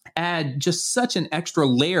add just such an extra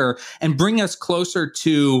layer and bring us closer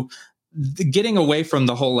to getting away from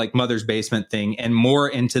the whole like mother's basement thing and more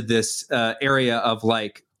into this area of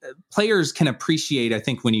like, players can appreciate, I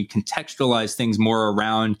think, when you contextualize things more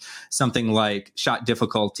around something like shot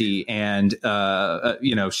difficulty and,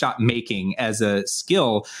 shot making as a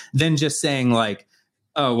skill than just saying like,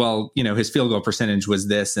 oh, well, his field goal percentage was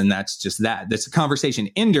this and that's just that. That's a conversation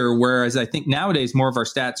ender. Whereas I think nowadays more of our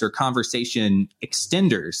stats are conversation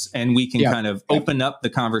extenders and we can kind of open up the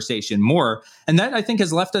conversation more. And that I think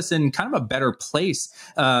has left us in kind of a better place.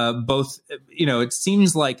 Both, it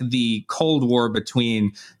seems like the Cold War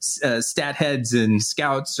between stat heads and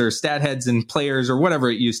scouts or stat heads and players or whatever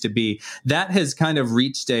it used to be, that has kind of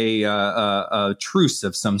reached a truce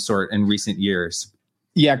of some sort in recent years.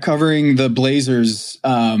 Yeah, covering the Blazers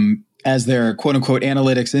as their quote unquote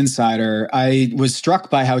analytics insider, I was struck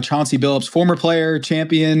by how Chauncey Billups, former player,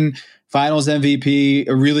 champion, finals MVP,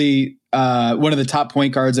 really one of the top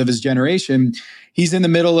point guards of his generation, he's in the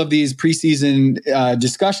middle of these preseason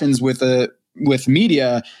discussions with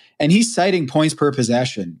media, and he's citing points per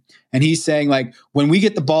possession. And he's saying, like, when we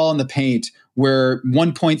get the ball in the paint, we're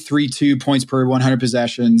 1.32 points per 100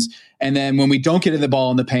 possessions. And then when we don't get in the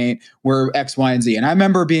ball in the paint, we're X, Y, and Z. And I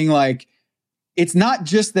remember being like, it's not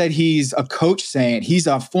just that he's a coach saying it, he's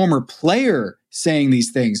a former player saying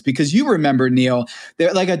these things. Because you remember, Neil,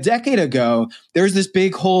 that like a decade ago, there was this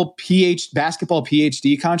big whole basketball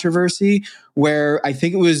PhD controversy where I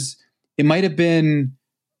think it might have been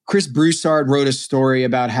Chris Broussard wrote a story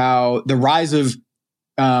about how the rise of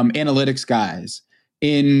analytics guys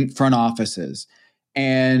in front offices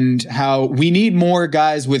and how we need more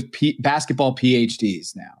guys with basketball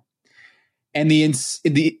PhDs now. And the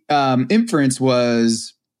inference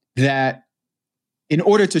was that in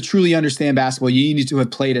order to truly understand basketball, you need to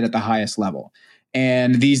have played it at the highest level.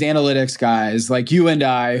 And these analytics guys like you and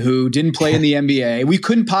I who didn't play in the NBA, we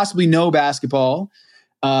couldn't possibly know basketball.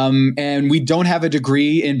 And we don't have a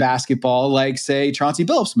degree in basketball like, say, Chauncey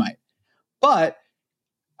Billups might. But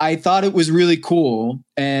I thought it was really cool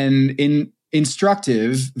and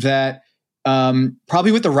instructive that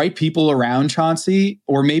probably with the right people around Chauncey,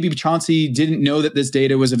 or maybe Chauncey didn't know that this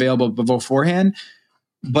data was available beforehand,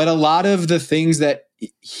 but a lot of the things that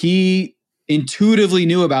he intuitively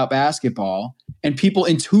knew about basketball and people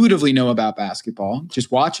intuitively know about basketball,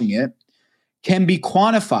 just watching it, can be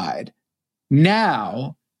quantified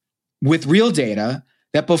now with real data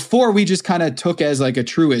that before we just kind of took as like a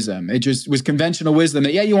truism. It just was conventional wisdom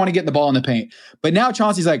that, you want to get the ball in the paint. But now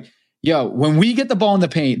Chauncey's like, when we get the ball in the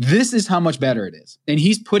paint, this is how much better it is. And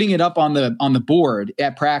he's putting it up on the board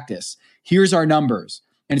at practice. Here's our numbers.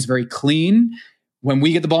 And it's very clean. When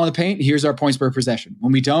we get the ball in the paint, here's our points per possession.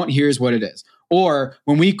 When we don't, here's what it is. Or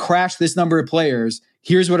when we crash this number of players,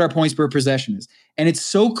 here's what our points per possession is. And it's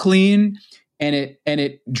so clean and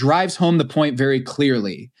it drives home the point very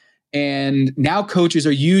clearly. And now coaches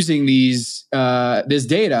are using this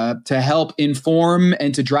data to help inform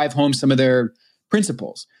and to drive home some of their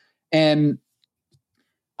principles. And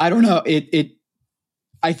I don't know,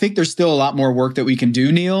 I think there's still a lot more work that we can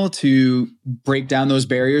do, Neil, to break down those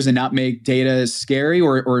barriers and not make data scary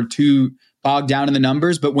or too bogged down in the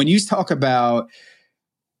numbers. But when you talk about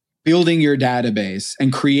building your database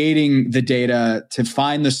and creating the data to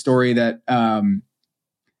find the story that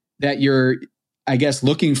you're, I guess,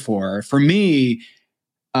 looking for me,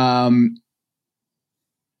 I've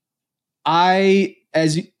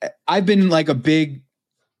been like a big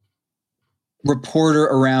reporter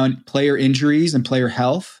around player injuries and player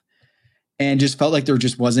health, and just felt like there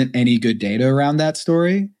just wasn't any good data around that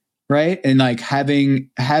story, right? And like having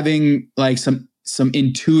like some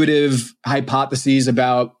intuitive hypotheses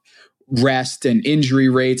about rest and injury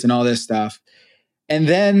rates and all this stuff. And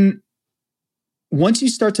then once you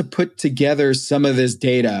start to put together some of this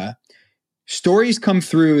data, stories come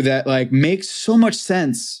through that like make so much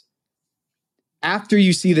sense after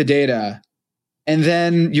you see the data. And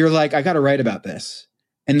then you're like, I got to write about this.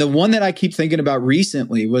 And the one that I keep thinking about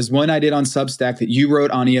recently was one I did on Substack that you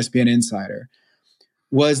wrote on ESPN Insider,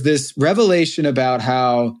 was this revelation about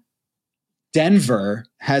how Denver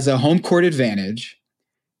has a home court advantage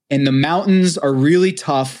and the mountains are really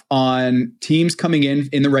tough on teams coming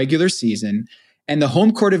in the regular season. And the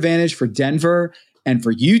home court advantage for Denver and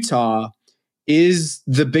for Utah is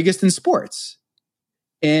the biggest in sports,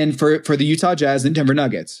 and for the Utah Jazz and Denver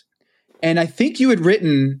Nuggets. And I think you had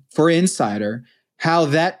written for Insider how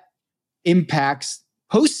that impacts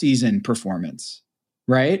postseason performance,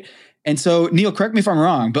 right? And so, Neil, correct me if I'm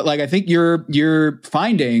wrong, but like I think your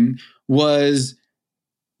finding was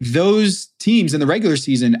those teams in the regular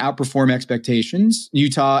season outperform expectations,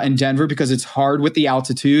 Utah and Denver, because it's hard with the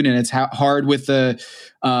altitude and it's hard with the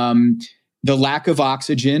lack of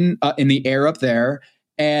oxygen in the air up there.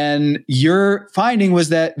 And your finding was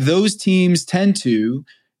that those teams tend to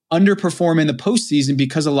underperform in the postseason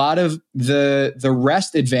because a lot of the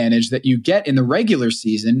rest advantage that you get in the regular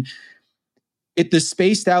season, at the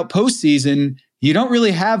spaced out postseason, you don't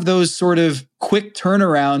really have those sort of quick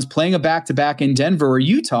turnarounds playing a back-to-back in Denver or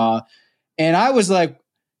Utah. And I was like,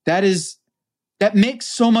 that makes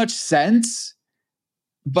so much sense,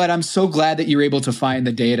 but I'm so glad that you're able to find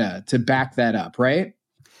the data to back that up, right?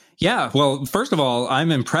 Yeah. Well, first of all,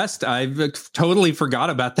 I'm impressed. I've totally forgot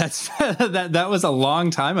about that. that was a long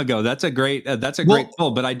time ago. That's a great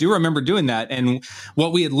tool. But I do remember doing that. And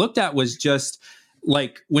what we had looked at was just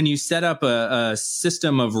like when you set up a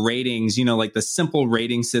system of ratings, like the simple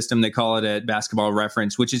rating system, they call it at Basketball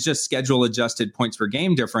Reference, which is just schedule adjusted points per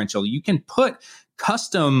game differential. You can put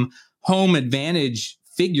custom home advantage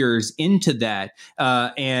figures into that.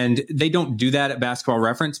 And they don't do that at Basketball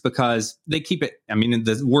Reference because they keep it. I mean,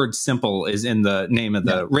 the word simple is in the name of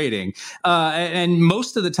the rating. And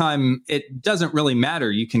most of the time, it doesn't really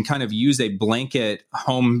matter. You can kind of use a blanket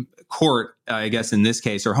home court, I guess in this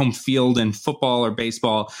case, or home field in football or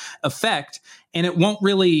baseball effect. And it won't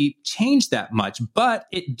really change that much, but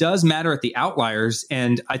it does matter at the outliers.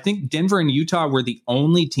 And I think Denver and Utah were the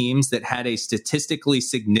only teams that had a statistically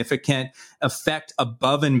significant effect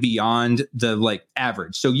above and beyond the like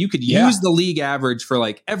average. So you could use the league average for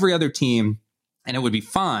like every other team and it would be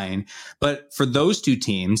fine. But for those two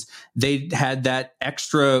teams, they had that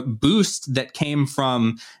extra boost that came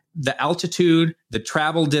from the altitude, the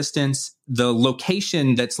travel distance, the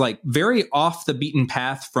location that's like very off the beaten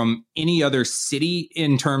path from any other city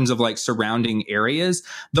in terms of like surrounding areas.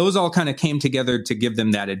 Those all kind of came together to give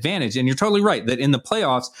them that advantage. And you're totally right that in the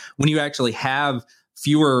playoffs, when you actually have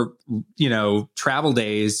fewer, travel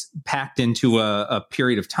days packed into a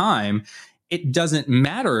period of time, it doesn't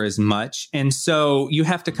matter as much. And so you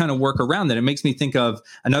have to kind of work around that. It makes me think of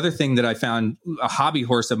another thing that I found, a hobby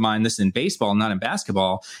horse of mine, this is in baseball, not in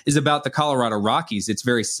basketball, is about the Colorado Rockies. It's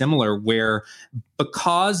very similar where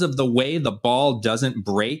because of the way the ball doesn't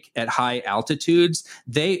break at high altitudes,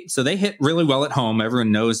 they hit really well at home.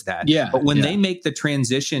 Everyone knows that. Yeah. But when they make the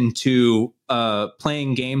transition to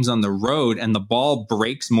playing games on the road and the ball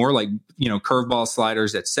breaks more like, curveball,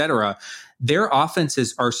 sliders, etc., their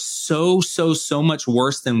offenses are so much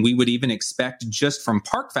worse than we would even expect just from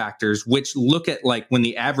park factors, which look at like when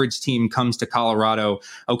the average team comes to Colorado,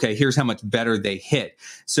 okay, here's how much better they hit.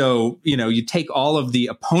 So, you take all of the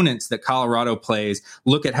opponents that Colorado plays,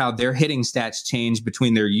 look at how their hitting stats change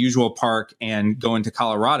between their usual park and going to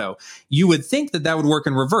Colorado. You would think that would work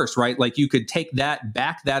in reverse, right? Like you could take that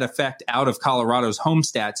effect out of Colorado's home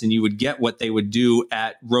stats and you would get what they would do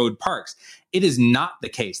at road parks. It is not the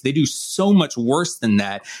case. They do so much worse than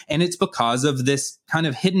that. And it's because of this kind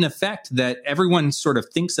of hidden effect that everyone sort of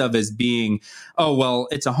thinks of as being, oh, well,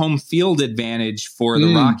 it's a home field advantage for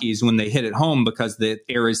the Rockies when they hit at home because the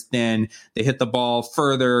air is thin. They hit the ball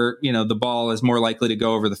further. The ball is more likely to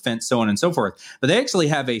go over the fence, so on and so forth. But they actually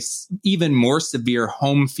have a even more severe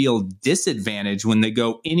home field disadvantage when they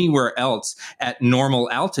go anywhere else at normal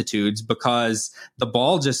altitudes because the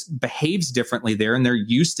ball just behaves differently there and they're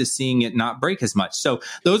used to seeing it not break as much. So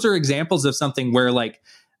those are examples of something where like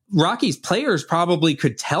Rockies players probably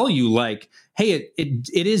could tell you like, hey,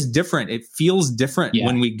 it is different. It feels different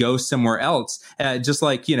when we go somewhere else. Just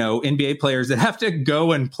like, NBA players that have to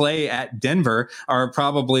go and play at Denver are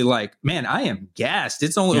probably like, man, I am gassed.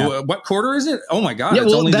 It's only, what quarter is it? Oh my God.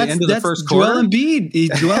 It's only the end of the first quarter. Joel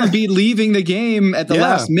Embiid leaving the game at the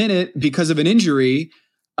last minute because of an injury.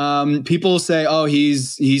 People say, oh,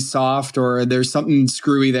 he's soft or there's something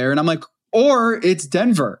screwy there. And I'm like, or it's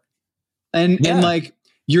Denver. And like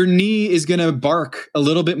your knee is going to bark a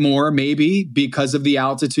little bit more, maybe because of the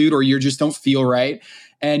altitude, or you just don't feel right.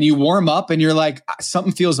 And you warm up and you're like,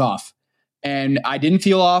 something feels off. And I didn't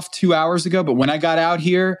feel off 2 hours ago, but when I got out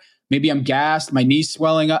here, maybe I'm gassed, my knee's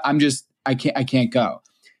swelling up. I can't go.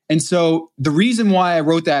 And so the reason why I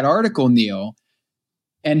wrote that article, Neil,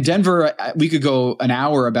 And Denver, we could go an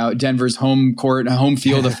hour about Denver's home court and home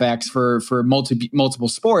field effects for multiple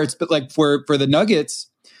sports. But like for the Nuggets,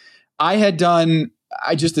 I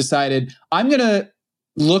just decided I'm going to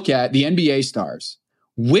look at the NBA stars.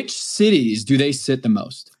 Which cities do they sit the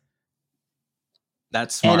most?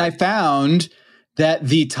 That's smart. And I found that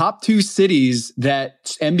the top 2 cities that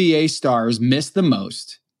NBA stars miss the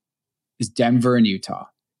most is Denver and Utah.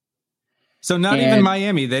 So not even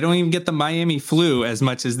Miami. They don't even get the Miami flu as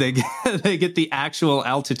much as they get the actual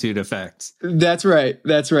altitude effects. That's right.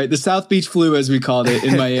 That's right. The South Beach flu, as we called it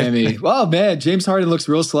in Miami. Oh, man. James Harden looks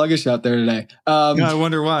real sluggish out there today. I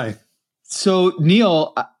wonder why. So,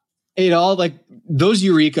 Neil, it all like those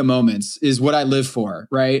eureka moments is what I live for,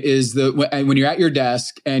 right? Is when you're at your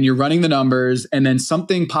desk and you're running the numbers and then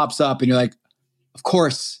something pops up and you're like, of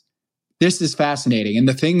course, this is fascinating. And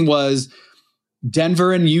the thing was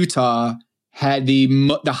Denver and Utah had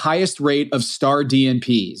the highest rate of star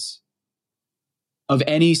DNPs of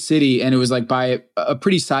any city. And it was like by a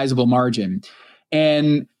pretty sizable margin.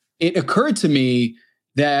 And it occurred to me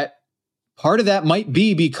that part of that might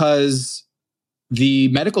be because the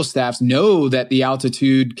medical staffs know that the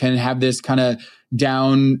altitude can have this kind of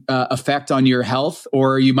down effect on your health,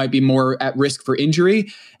 or you might be more at risk for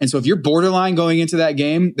injury. And so if you're borderline going into that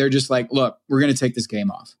game, they're just like, look, we're going to take this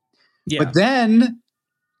game off. Yeah. But then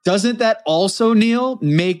doesn't that also, Neil,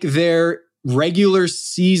 make their regular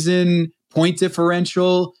season point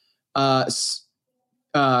differential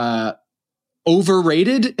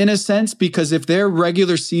overrated in a sense? Because if their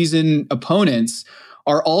regular season opponents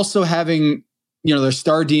are also having, their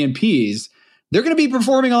star DNPs, they're going to be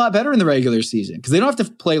performing a lot better in the regular season because they don't have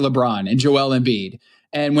to play LeBron and Joel Embiid.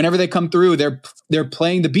 And whenever they come through, they're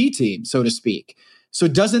playing the B team, so to speak. So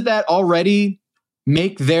doesn't that already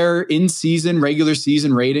make their in-season, regular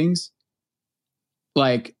season ratings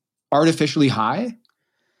like artificially high?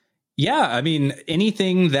 Yeah, I mean,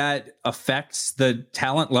 anything that affects the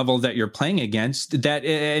talent level that you're playing against, that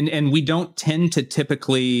and we don't tend to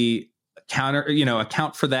typically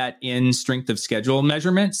account for that in strength of schedule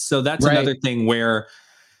measurements. So that's another thing where,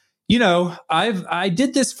 I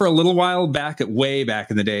did this for a little while way back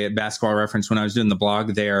in the day at Basketball Reference when I was doing the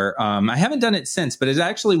blog there. I haven't done it since, but it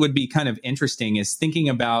actually would be kind of interesting is thinking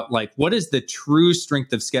about like, what is the true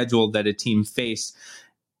strength of schedule that a team faced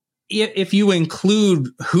if you include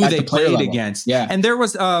who they played against. Yeah. And there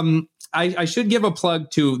was, I should give a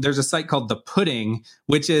plug to, there's a site called The Pudding,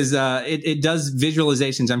 which is, it does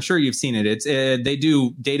visualizations. I'm sure you've seen it. It's, they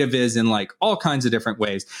do data viz in like all kinds of different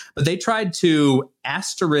ways, but they tried to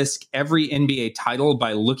asterisk every NBA title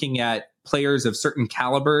by looking at players of certain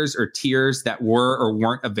calibers or tiers that were or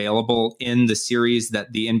weren't available in the series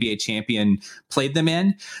that the NBA champion played them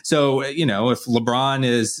in. So, if LeBron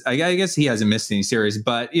is, I guess he hasn't missed any series,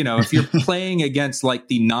 but, if you're playing against like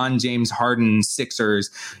the non-James Harden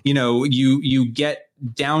Sixers, you get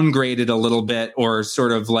downgraded a little bit, or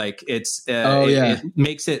sort of like it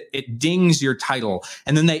makes it dings your title.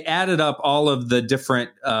 And then they added up all of the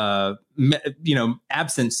different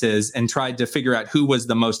absences and tried to figure out who was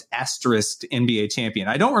the most asterisked NBA champion.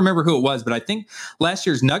 I don't remember who it was, but I think last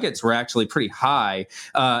year's Nuggets were actually pretty high.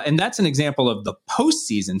 And that's an example of the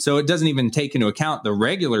postseason. So it doesn't even take into account the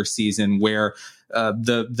regular season where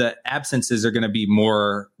the absences are going to be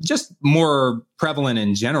more prevalent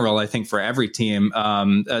in general, I think, for every team,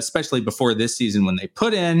 especially before this season when they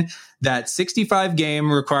put in that 65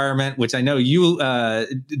 game requirement, which I know you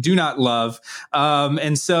do not love.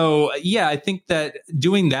 And so, yeah, I think that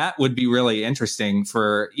doing that would be really interesting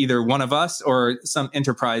for either one of us or some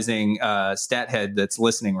enterprising stat head that's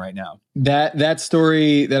listening right now. That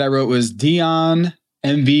story that I wrote was Dion,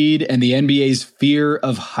 Embiid, and the NBA's fear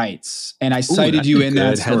of heights. And I cited you in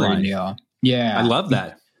that story, Neil. Yeah. I love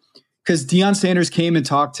that. Because Deion Sanders came and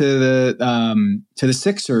talked to the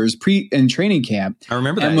Sixers in training camp. I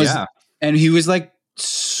remember that, and he was like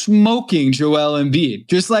smoking Joel Embiid,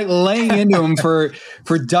 just like laying into him for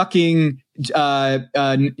ducking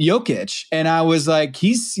Jokic. And I was like,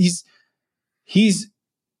 he's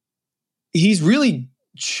really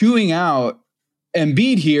chewing out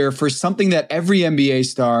Embiid here for something that every NBA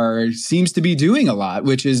star seems to be doing a lot,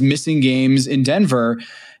 which is missing games in Denver.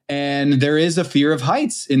 And there is a fear of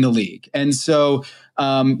heights in the league. And so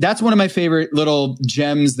that's one of my favorite little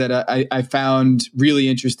gems that I found really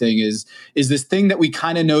interesting is this thing that we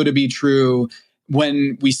kind of know to be true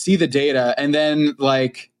when we see the data, and then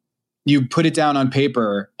like you put it down on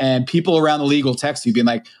paper and people around the league will text you being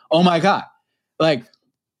like, oh my God, like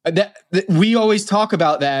that we always talk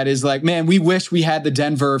about that is like, man, we wish we had the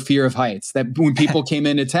Denver fear of heights, that when people came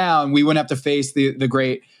into town, we wouldn't have to face the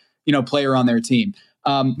great, player on their team.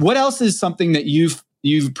 What else is something that you've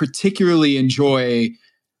you particularly enjoy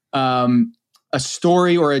a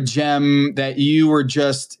story or a gem that you were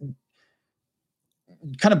just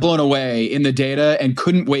kind of blown away in the data and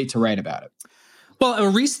couldn't wait to write about it? Well, a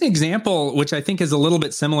recent example, which I think is a little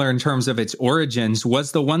bit similar in terms of its origins,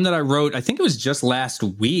 was the one that I wrote, I think it was just last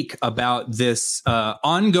week, about this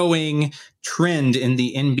ongoing trend in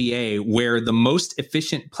the NBA where the most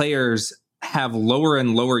efficient players have lower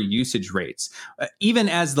and lower usage rates, even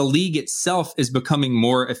as the league itself is becoming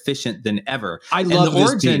more efficient than ever. I love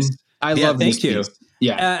this piece. I love this piece.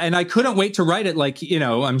 Yeah. And I couldn't wait to write it. Like, you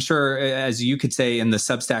know, I'm sure, as you could say in the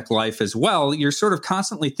Substack life as well, you're sort of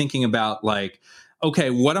constantly thinking about like,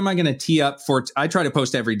 okay, what am I going to tee up for? I try to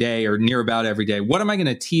post every day or near about every day. What am I going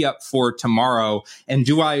to tee up for tomorrow? And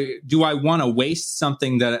do I want to waste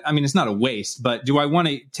something that, I mean, it's not a waste, but do I want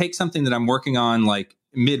to take something that I'm working on like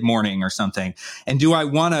mid-morning or something? And do I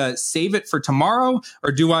want to save it for tomorrow,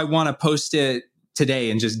 or do I want to post it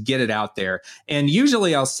today and just get it out there? And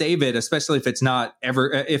usually I'll save it, especially if it's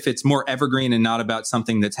if it's more evergreen and not about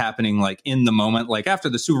something that's happening like in the moment. Like after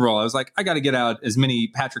the Super Bowl, I was like, I got to get out as many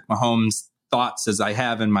Patrick Mahomes thoughts as I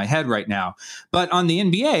have in my head right now. But on the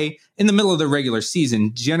NBA, in the middle of the regular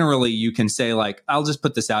season, generally you can say like, I'll just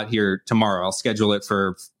put this out here tomorrow. I'll schedule it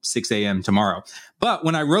for 6 a.m. tomorrow. But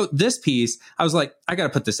when I wrote this piece, I was like, I got to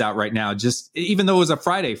put this out right now. Just even though it was a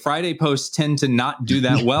Friday posts tend to not do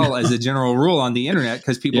that well as a general rule on the internet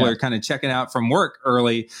because people are kind of checking out from work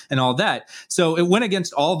early and all that. So it went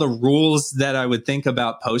against all the rules that I would think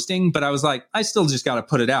about posting, but I was like, I still just got to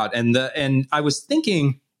put it out. And I was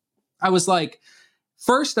thinking, I was like,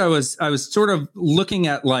 first I was sort of looking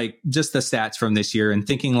at like just the stats from this year and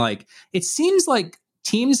thinking like, it seems like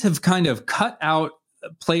teams have kind of cut out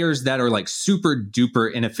players that are like super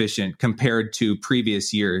duper inefficient compared to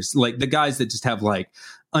previous years. Like the guys that just have like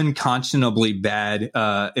unconscionably bad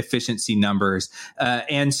efficiency numbers.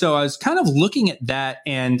 And so I was kind of looking at that,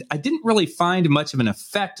 and I didn't really find much of an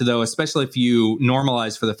effect, though, especially if you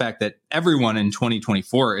normalize for the fact that everyone in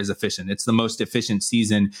 2024 is efficient. It's the most efficient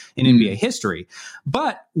season in NBA history.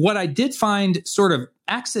 But what I did find sort of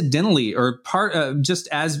accidentally, or just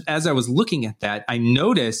as I was looking at that, I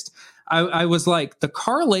noticed I was like, the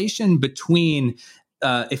correlation between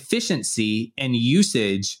efficiency and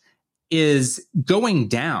usage is going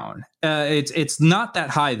down. It's not that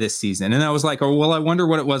high this season. And I was like, oh, well, I wonder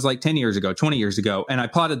what it was like 10 years ago, 20 years ago. And I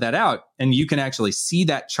plotted that out, and you can actually see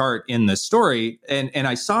that chart in the story. And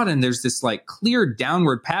I saw it, and there's this like clear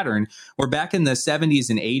downward pattern where back in the 70s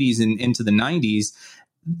and 80s and into the 90s,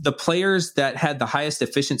 the players that had the highest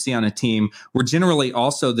efficiency on a team were generally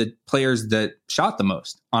also the players that shot the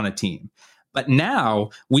most on a team. But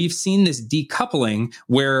now we've seen this decoupling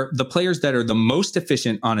where the players that are the most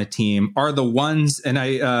efficient on a team are the ones, and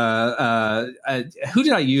who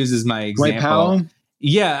did I use as my example? Dwight Powell?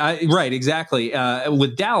 Yeah, right, exactly.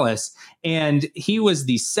 With Dallas, and he was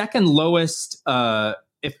the second lowest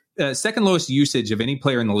usage of any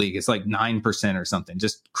player in the league. It's like 9% or something,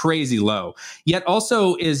 just crazy low. Yet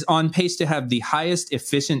also is on pace to have the highest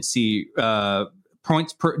efficiency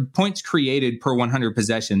points created per 100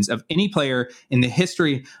 possessions of any player in the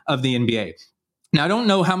history of the NBA. Now, I don't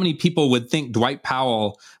know how many people would think Dwight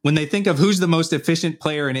Powell, when they think of who's the most efficient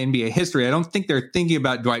player in NBA history, I don't think they're thinking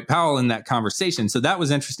about Dwight Powell in that conversation. So that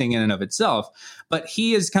was interesting in and of itself. But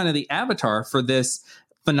he is kind of the avatar for this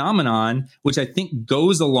phenomenon, which I think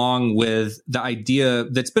goes along with the idea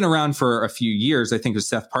that's been around for a few years. I think it was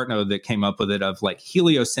Seth Partnow that came up with it, of like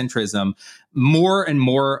heliocentrism. More and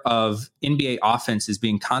more of NBA offense is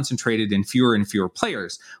being concentrated in fewer and fewer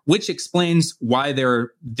players, which explains why there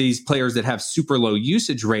are these players that have super low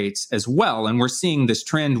usage rates as well. And we're seeing this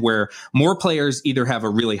trend where more players either have a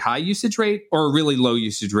really high usage rate or a really low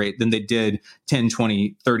usage rate than they did 10,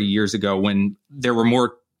 20, 30 years ago, when there were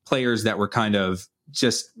more players that were kind of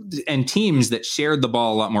and teams that shared the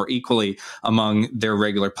ball a lot more equally among their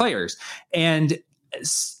regular players. And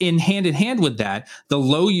in hand with that, the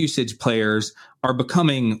low usage players are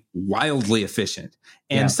becoming wildly efficient.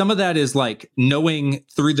 And some of that is like knowing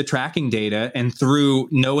through the tracking data and through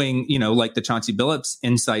knowing, like the Chauncey Billups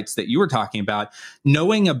insights that you were talking about,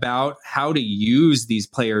 knowing about how to use these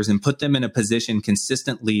players and put them in a position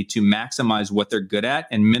consistently to maximize what they're good at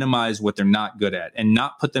and minimize what they're not good at, and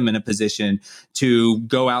not put them in a position to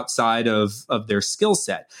go outside of their skill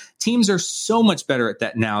set. Teams are so much better at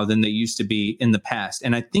that now than they used to be in the past.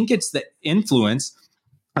 And I think it's the influence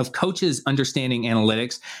of coaches understanding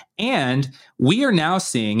analytics. And we are now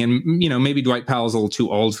seeing, and maybe Dwight Powell's a little too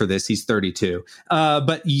old for this, he's 32,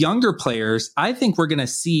 but younger players, I think we're going to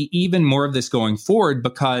see even more of this going forward,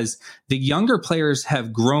 because the younger players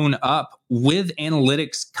have grown up with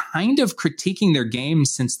analytics kind of critiquing their game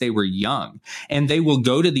since they were young. And they will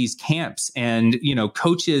go to these camps and,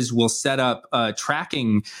 coaches will set up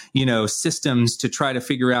tracking, systems to try to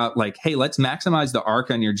figure out like, hey, let's maximize the arc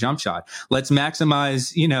on your jump shot. Let's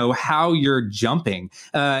maximize, how you're jumping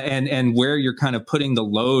and where you're kind of putting the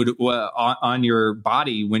load on your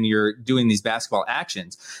body when you're doing these basketball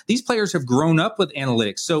actions. These players have grown up with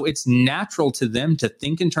analytics, so it's natural to them to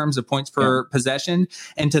think in terms of points per possession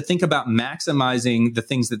and to think about maximizing the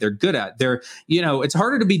things that they're good at. It's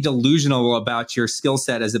harder to be delusional about your skill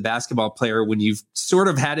set as a basketball player when you've sort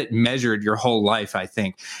of had it measured your whole life, I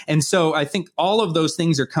think. And so I think all of those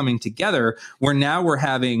things are coming together where now we're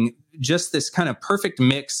having just this kind of perfect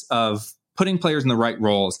mix of putting players in the right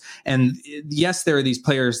roles. And yes, there are these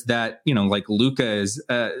players that, like Luka is,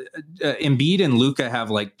 Embiid and Luka have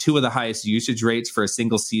like two of the highest usage rates for a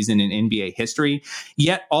single season in NBA history.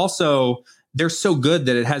 Yet also they're so good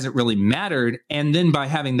that it hasn't really mattered. And then by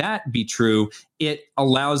having that be true, it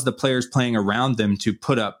allows the players playing around them to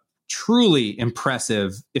put up truly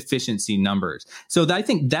impressive efficiency numbers. So I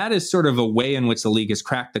think that is sort of a way in which the league has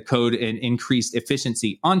cracked the code and increased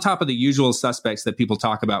efficiency on top of the usual suspects that people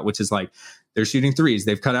talk about, which is like they're shooting threes,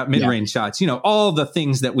 they've cut out mid-range shots, all the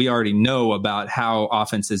things that we already know about how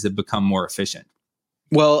offenses have become more efficient.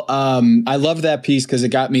 Well, I love that piece because it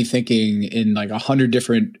got me thinking in like 100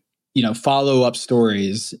 different follow-up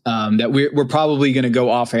stories that we're probably going to go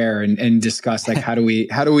off air and discuss like how do we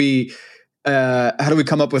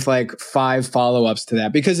come up with like 5 follow-ups to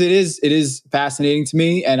that? Because it is fascinating to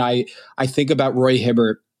me. And I think about Roy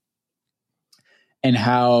Hibbert and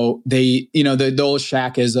how they, the old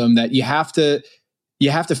Shaqism that you have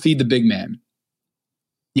to feed the big man.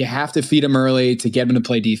 You have to feed him early to get him to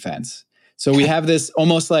play defense. So we have this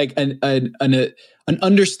almost like an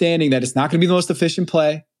understanding that it's not going to be the most efficient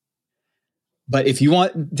play. But if you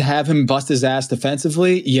want to have him bust his ass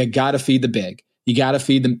defensively, you got to feed the big. You got to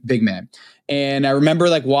feed the big man. And I remember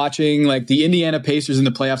like watching like the Indiana Pacers in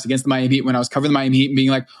the playoffs against the Miami Heat when I was covering the Miami Heat and being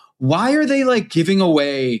like, why are they like giving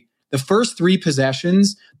away the first 3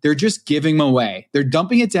 possessions? They're just giving them away. They're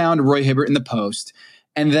dumping it down to Roy Hibbert in the post.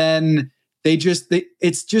 And then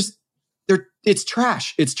it's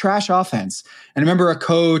trash. It's trash offense. And I remember a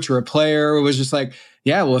coach or a player was just like,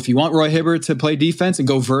 yeah, well, if you want Roy Hibbert to play defense and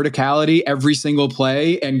go verticality every single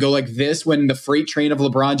play and go like this when the freight train of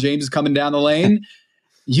LeBron James is coming down the lane,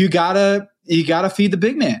 you gotta feed the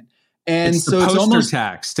big man. And it's so it's almost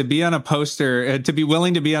tax to be on a poster, to be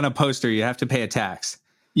willing to be on a poster, you have to pay a tax.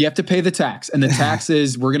 You have to pay the tax. And the tax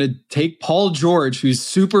is we're going to take Paul George, who's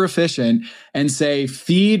super efficient, and say,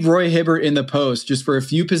 feed Roy Hibbert in the post just for a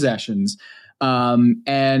few possessions.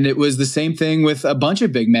 And it was the same thing with a bunch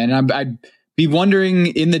of big men. And I'd be wondering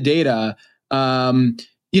in the data,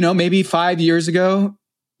 maybe 5 years ago,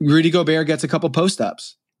 Rudy Gobert gets a couple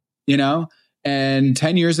post-ups, and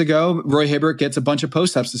 10 years ago, Roy Hibbert gets a bunch of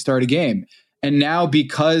post-ups to start a game. And now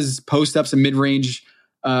because post-ups and mid-range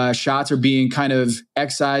shots are being kind of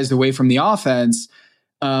excised away from the offense,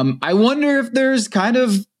 I wonder if there's kind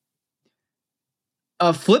of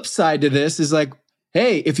a flip side to this is like,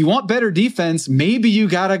 hey, if you want better defense, maybe you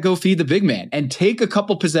got to go feed the big man and take a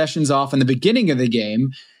couple possessions off in the beginning of the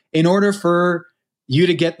game in order for you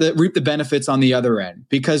to reap the benefits on the other end.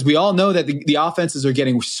 Because we all know that the offenses are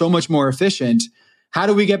getting so much more efficient. How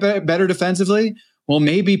do we get better defensively? Well,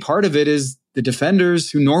 maybe part of it is the defenders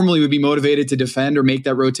who normally would be motivated to defend or make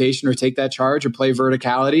that rotation or take that charge or play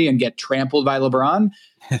verticality and get trampled by LeBron.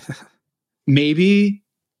 Maybe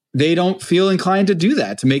they don't feel inclined to do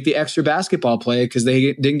that, to make the extra basketball play because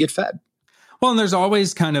they didn't get fed. Well, and there's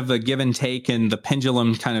always kind of a give and take and the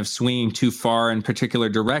pendulum kind of swinging too far in particular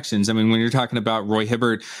directions. I mean, when you're talking about Roy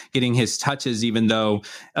Hibbert getting his touches, even though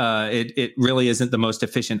it really isn't the most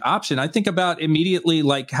efficient option, I think about immediately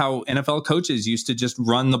like how NFL coaches used to just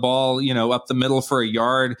run the ball, up the middle for a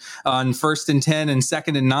yard on 1st and 10 and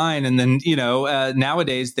 2nd and 9. And then,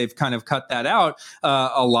 nowadays they've kind of cut that out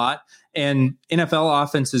a lot. And NFL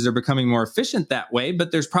offenses are becoming more efficient that way,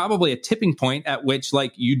 but there's probably a tipping point at which,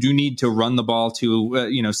 like, you do need to run the ball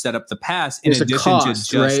to, set up the pass. In addition to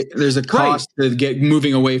just right. There's a cost to get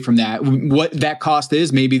moving away from that. What that cost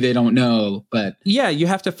is, maybe they don't know, but yeah, you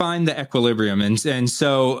have to find the equilibrium, and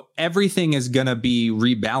so everything is going to be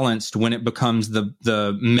rebalanced when it becomes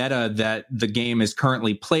the meta that the game is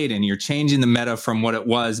currently played in. You're changing the meta from what it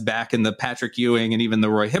was back in the Patrick Ewing and even the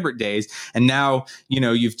Roy Hibbert days, and now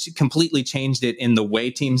you've completely completely changed it in the way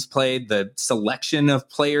teams played, the selection of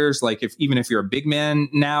players. Like even if you're a big man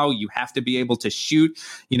now, you have to be able to shoot.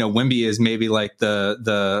 Wemby is maybe like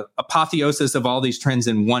the apotheosis of all these trends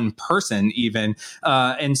in one person even.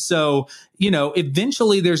 And so,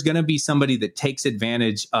 eventually there's going to be somebody that takes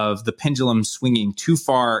advantage of the pendulum swinging too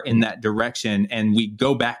far in that direction. And we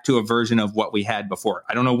go back to a version of what we had before.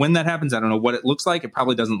 I don't know when that happens. I don't know what it looks like. It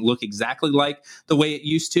probably doesn't look exactly like the way it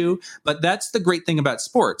used to. But that's the great thing about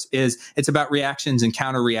sports is it's about reactions and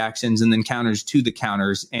counter reactions and then counters to the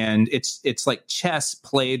counters. And it's like chess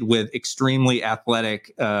played with extremely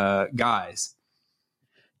athletic guys.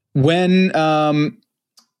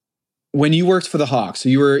 When you worked for the Hawks, so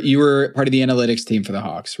you were part of the analytics team for the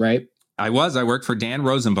Hawks, right? I worked for Dan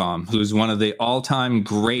Rosenbaum, who's one of the all-time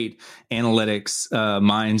great analytics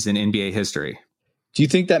minds in NBA history. Do you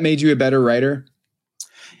think that made you a better writer?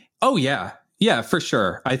 Oh, yeah. Yeah, for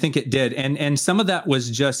sure. I think it did. And some of that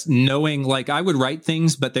was just knowing, like, I would write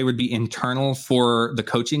things, but they would be internal for the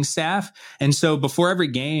coaching staff. And so before every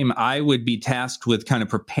game, I would be tasked with kind of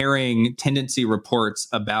preparing tendency reports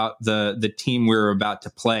about the team we were about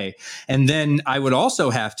to play. And then I would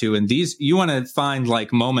also have to, and these, you want to find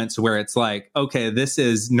like moments where it's like, okay, this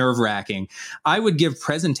is nerve wracking. I would give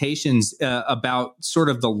presentations about sort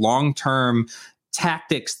of the long-term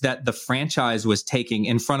tactics that the franchise was taking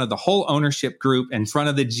in front of the whole ownership group, in front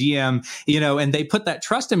of the GM, and they put that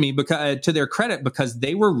trust in me because, to their credit, because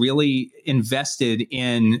they were really invested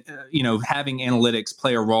in, having analytics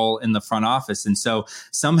play a role in the front office. And so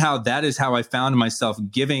somehow that is how I found myself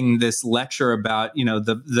giving this lecture about,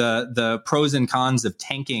 the pros and cons of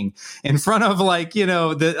tanking in front of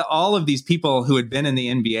all of these people who had been in the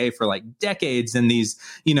NBA for like decades and these,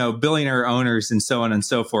 billionaire owners and so on and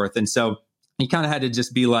so forth. And so you kind of had to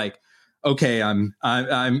just be like, okay, I'm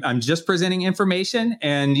just presenting information,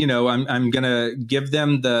 and I'm gonna give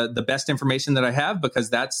them the best information that I have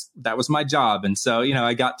because that was my job. And so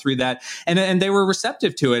I got through that, and they were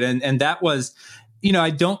receptive to it, and that was,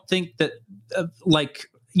 I don't think that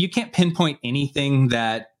you can't pinpoint anything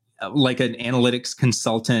that like an analytics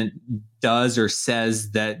consultant does or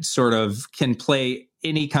says that sort of can play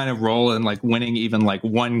any kind of role in like winning even like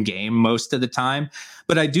one game most of the time.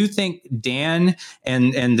 But I do think Dan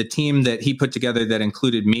and the team that he put together that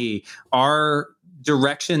included me, our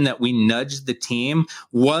direction that we nudged the team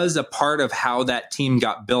was a part of how that team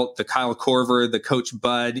got built. The Kyle Korver, the Coach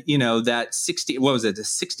Bud, that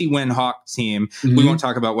 60-win Hawk team. Mm-hmm. We won't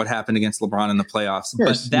talk about what happened against LeBron in the playoffs,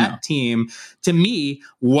 but that team to me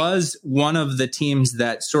was one of the teams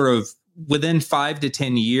that sort of within 5 to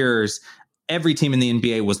 10 years, every team in the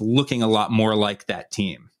NBA was looking a lot more like that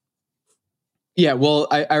team. Yeah, well,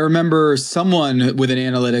 I remember someone with an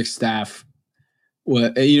analytics staff.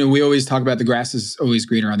 We always talk about the grass is always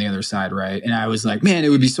greener on the other side, right? And I was like, man, it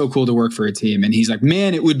would be so cool to work for a team. And he's like,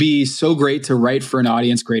 man, it would be so great to write for an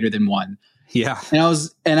audience greater than one. Yeah.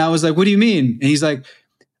 And I was like, what do you mean? And he's like,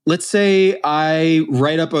 let's say I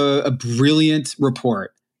write up a brilliant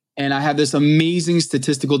report and I have this amazing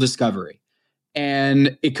statistical discovery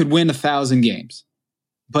and it could win 1,000 games.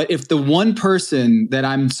 But if the one person that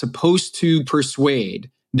I'm supposed to persuade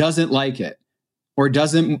doesn't like it or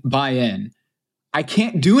doesn't buy in, I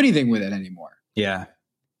can't do anything with it anymore. Yeah.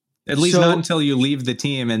 At least not until you leave the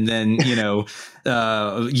team. And then,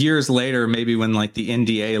 years later, maybe when like the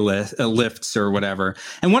NDA lifts or whatever.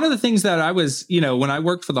 And one of the things that I was, when I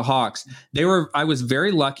worked for the Hawks, I was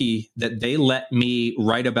very lucky that they let me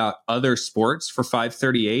write about other sports for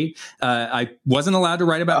 538. I wasn't allowed to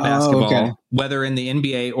write about basketball, whether in the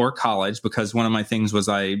NBA or college, because one of my things was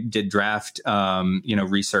I did draft,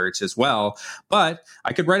 research as well, but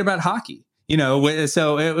I could write about hockey.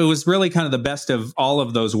 So it was really kind of the best of all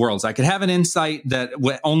of those worlds. I could have an insight that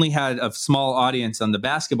only had a small audience on the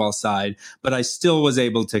basketball side, but I still was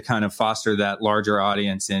able to kind of foster that larger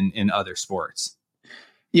audience in other sports.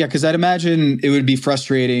 Yeah, because I'd imagine it would be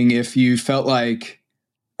frustrating if you felt like,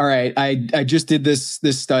 all right, I just did this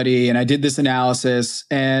study and I did this analysis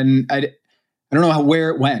and I don't know where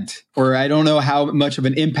it went, or I don't know how much of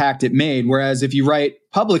an impact it made. Whereas if you write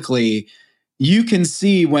publicly, you can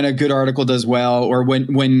see when a good article does well, or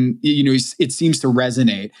when it seems to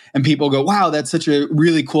resonate and people go, wow, that's such a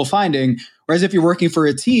really cool finding. Whereas if you're working for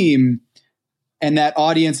a team and that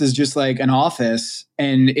audience is just like an office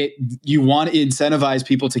and you want to incentivize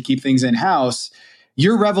people to keep things in-house,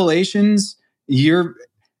 your revelations, you're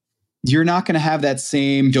not going to have that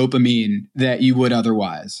same dopamine that you would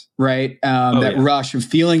otherwise, right? Rush of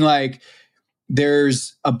feeling like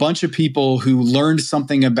there's a bunch of people who learned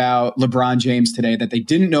something about LeBron James today that they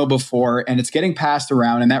didn't know before, and it's getting passed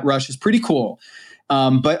around, and that rush is pretty cool.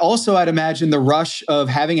 But also I'd imagine the rush of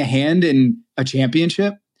having a hand in a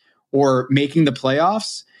championship or making the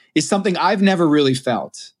playoffs is something I've never really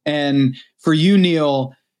felt. And for you,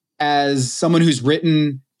 Neil, as someone who's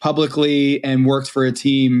written publicly and worked for a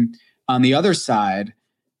team on the other side,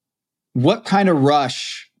 what kind of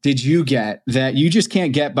rush did you get that you just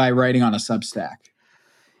can't get by writing on a Substack?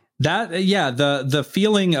 The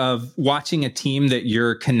feeling of watching a team that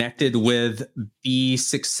you're connected with be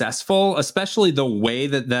successful, especially the way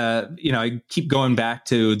that I keep going back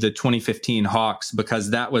to the 2015 Hawks,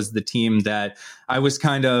 because that was the team that I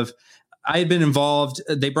had been involved.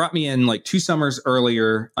 They brought me in like 2 summers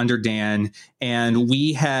earlier under Dan, and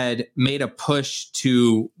we had made a push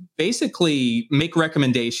to basically make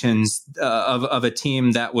recommendations of a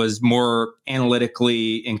team that was more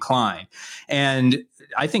analytically inclined. And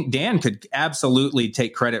I think Dan could absolutely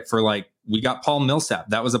take credit for, like, we got Paul Millsap.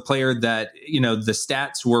 That was a player that, the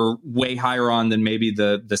stats were way higher on than maybe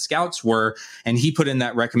the scouts were. And he put in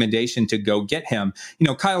that recommendation to go get him.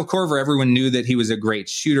 Kyle Korver, everyone knew that he was a great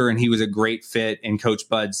shooter and he was a great fit in Coach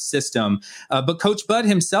Bud's system. But Coach Bud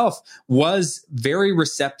himself was very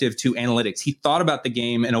receptive to analytics. He thought about the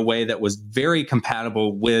game in a way that was very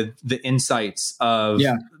compatible with the insights of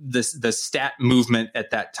the stat movement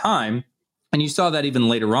at that time. And you saw that even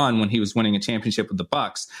later on when he was winning a championship with the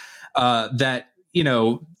Bucks. The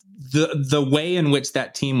way in which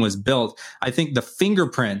that team was built, I think the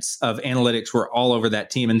fingerprints of analytics were all over that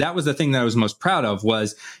team. And that was the thing that I was most proud of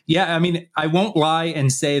was, I won't lie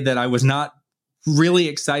and say that I was not really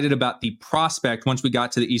excited about the prospect once we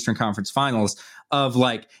got to the Eastern Conference Finals of,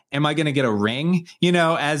 like, am I going to get a ring,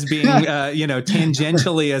 as being,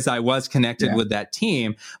 tangentially as I was connected with that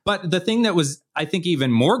team. But the thing that was, I think,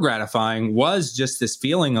 even more gratifying was just this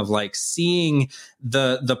feeling of, like, seeing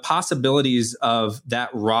the possibilities of that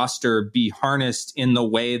roster be harnessed in the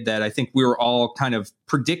way that I think we were all kind of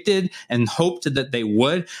predicted and hoped that they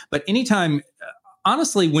would. But anytime,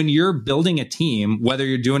 honestly, when you're building a team, whether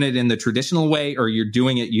you're doing it in the traditional way or you're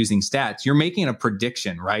doing it using stats, you're making a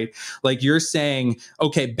prediction, right? Like, you're saying,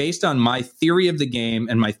 okay, based on my theory of the game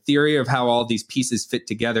and my theory of how all these pieces fit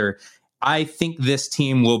together, I think this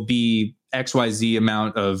team will be XYZ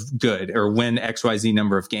amount of good or win XYZ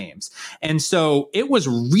number of games. And so it was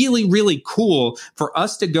really, really cool for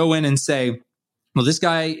us to go in and say, well, this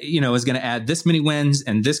guy, is going to add this many wins,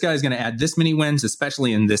 and this guy is going to add this many wins,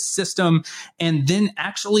 especially in this system, and then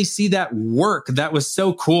actually see that work. That was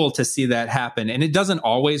so cool to see that happen. And it doesn't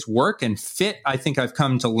always work. And fit, I think I've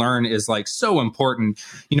come to learn, is, like, so important.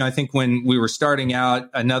 I think when we were starting out,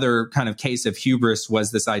 another kind of case of hubris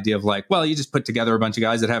was this idea of, like, well, you just put together a bunch of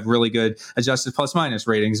guys that have really good adjusted plus minus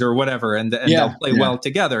ratings or whatever, and they'll play well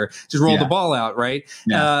together. Just roll the ball out, right?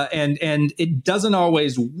 Yeah. And it doesn't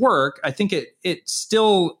always work. I think it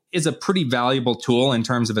still is a pretty valuable tool in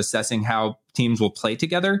terms of assessing how teams will play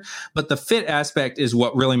together. But the fit aspect is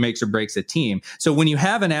what really makes or breaks a team. So when you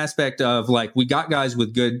have an aspect of, like, we got guys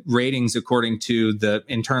with good ratings according to the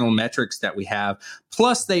internal metrics that we have,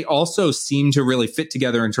 plus they also seem to really fit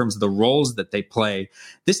together in terms of the roles that they play,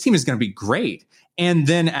 this team is going to be great. And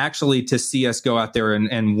then actually to see us go out there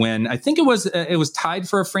and win, I think it was tied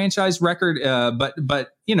for a franchise record. But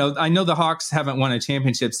I know the Hawks haven't won a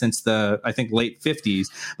championship since I think late 50s,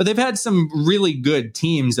 but they've had some really good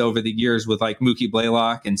teams over the years with, like, Mookie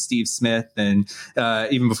Blaylock and Steve Smith and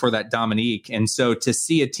even before that, Dominique. And so to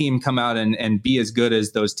see a team come out and be as good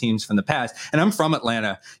as those teams from the past, and I'm from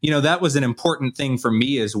Atlanta, that was an important thing for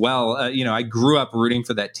me as well. I grew up rooting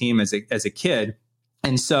for that team as a kid.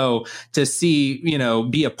 And so to see,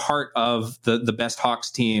 be a part of the best Hawks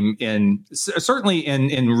team certainly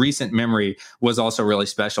in recent memory was also really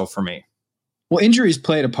special for me. Well, injuries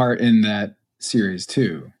played a part in that series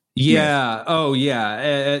too. Yeah. Right? Oh,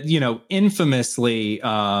 yeah. Infamously,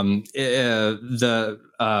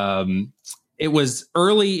 it was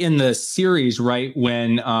early in the series, right,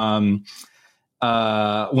 when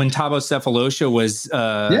Thabo Cephalosha was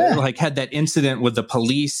had that incident with the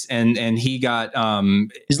police and he got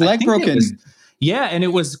his leg broken. And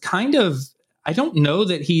it was kind of, I don't know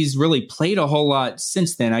that he's really played a whole lot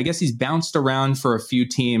since then. I guess he's bounced around for a few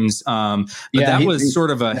teams. But that was sort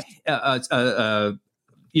of a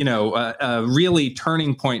really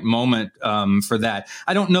turning point moment for that.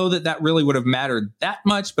 I don't know that really would have mattered that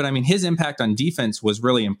much, but I mean, his impact on defense was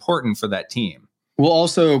really important for that team. Well,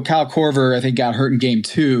 also Kyle Korver, I think, got hurt in game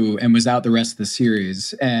 2 and was out the rest of the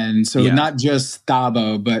series. And so not just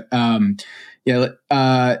Thabo, but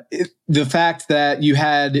the fact that you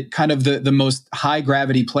had kind of the most high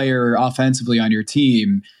gravity player offensively on your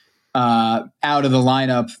team out of the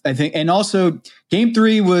lineup, I think. And also game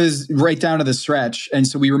 3 was right down to the stretch. And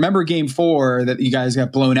so we remember game 4 that you guys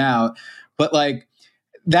got blown out. But like,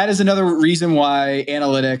 that is another reason why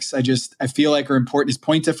analytics, I feel like are important, is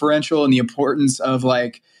point differential and the importance of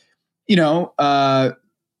like,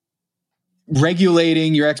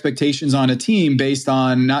 regulating your expectations on a team based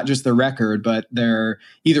on not just the record, but their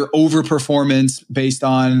either overperformance based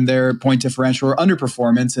on their point differential or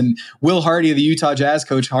underperformance. And Will Hardy, the Utah Jazz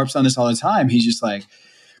coach, harps on this all the time. He's just like,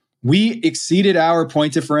 we exceeded our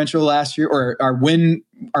point differential last year, or our win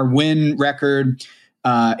record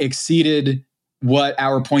exceeded what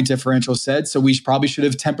our point differential said. So we probably should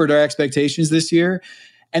have tempered our expectations this year.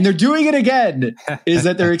 And they're doing it again, is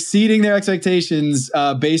that they're exceeding their expectations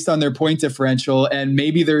based on their point differential. And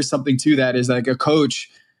maybe there's something to that, is like a coach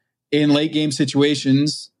in late game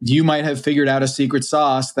situations, you might have figured out a secret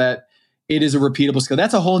sauce that it is a repeatable skill.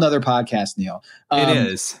 That's a whole nother podcast, Neil. It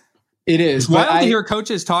is. It is. It's wild to hear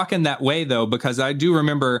coaches talking that way, though, because I do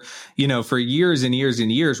remember, for years and years and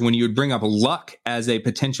years, when you would bring up luck as a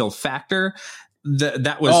potential factor,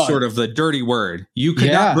 that was sort of the dirty word. You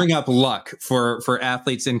could not bring up luck for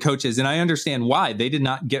athletes and coaches. And I understand why. They did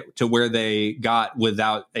not get to where they got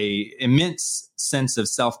without a immense sense of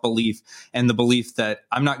self-belief and the belief that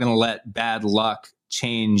I'm not going to let bad luck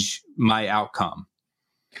change my outcome.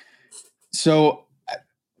 So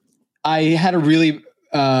I had a really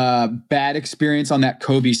bad experience on that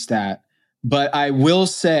Kobe stat, but I will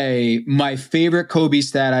say my favorite Kobe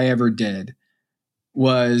stat I ever did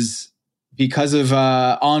was, because of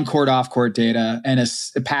on-court, off-court data and a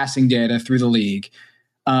passing data through the league,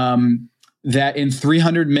 that in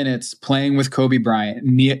 300 minutes playing with Kobe Bryant,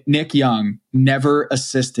 Nick Young never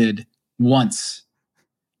assisted once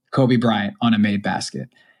Kobe Bryant on a made basket.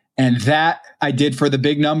 And that I did for the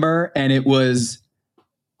big number, and it was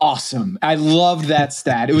awesome. I loved that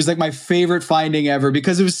stat. It was like my favorite finding ever,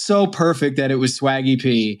 because it was so perfect that it was Swaggy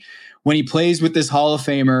P. When he plays with this Hall of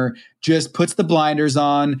Famer, just puts the blinders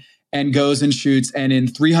on and goes and shoots. And in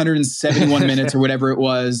 371 minutes or whatever it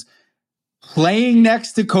was, playing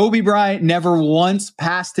next to Kobe Bryant, never once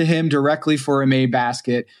passed to him directly for a made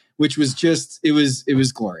basket, which was just, it was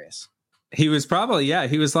glorious. He was probably,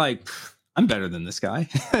 he was like, I'm better than this guy.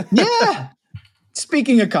 Yeah.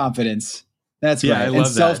 Speaking of confidence, that's right. I love and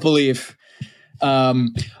self-belief. All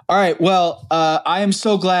right. Well, I am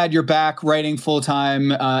so glad you're back writing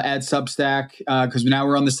full-time at Substack, because now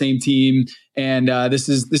we're on the same team, and this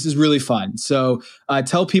is really fun. So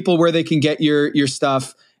tell people where they can get your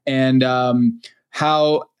stuff, and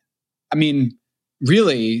how what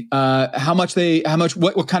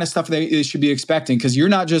kind of stuff they should be expecting, because you're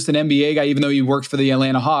not just an NBA guy, even though you worked for the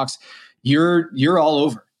Atlanta Hawks. You're all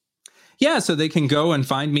over. Yeah, so they can go and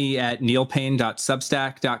find me at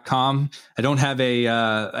neilpaine.substack.com. I don't have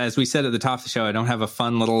as we said at the top of the show, I don't have a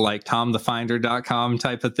fun little like tomthefinder.com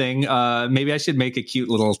type of thing. Maybe I should make a cute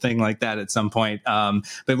little thing like that at some point.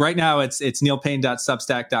 But right now it's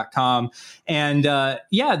neilpaine.substack.com. And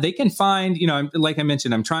they can find, like I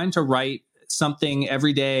mentioned, I'm trying to write something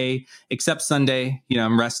every day except Sunday.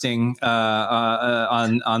 I'm resting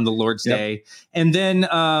on the Lord's Day. And then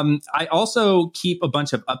I also keep a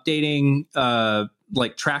bunch of updating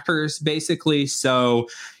like trackers, basically. So,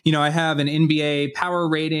 I have an NBA power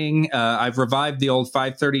rating. I've revived the old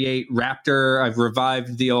 538 Raptor. I've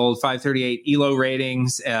revived the old 538 ELO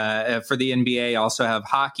ratings for the NBA. I also have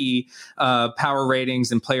hockey power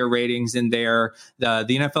ratings and player ratings in there. The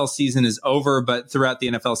NFL season is over, but throughout the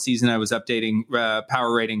NFL season, I was updating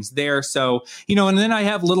power ratings there. So, and then I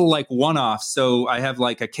have little like one-offs. So I have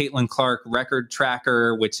like a Caitlin Clark record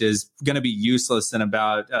tracker, which is going to be useless in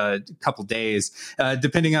about a couple days,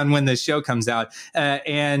 depending on when the show comes out.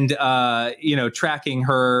 And tracking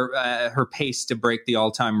her pace to break the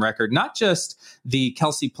all-time record, not just the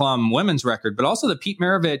Kelsey Plum women's record, but also the Pete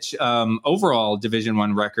Maravich overall Division I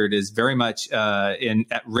record is very much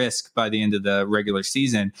at risk by the end of the regular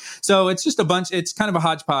season. So it's just it's kind of a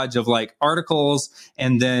hodgepodge of like articles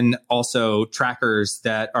and then also trackers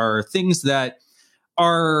that are things that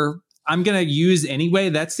I'm going to use anyway.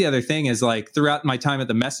 That's the other thing, is like throughout my time at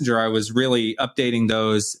the Messenger, I was really updating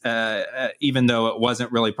those, even though it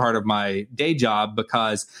wasn't really part of my day job,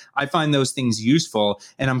 because I find those things useful.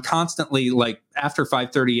 And I'm constantly like, after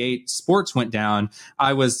 538 sports went down,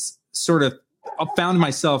 I was sort of found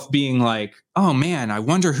myself being like, oh man, I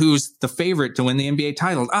wonder who's the favorite to win the NBA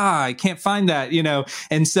title. I can't find that,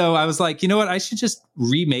 And so I was like, you know what? I should just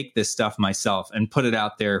remake this stuff myself and put it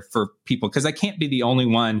out there for people, because I can't be the only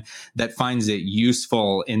one that finds it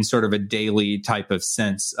useful in sort of a daily type of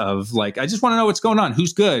sense of like, I just want to know what's going on.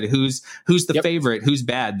 Who's good? Who's the favorite? Who's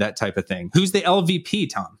bad? That type of thing. Who's the LVP,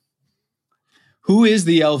 Tom? who is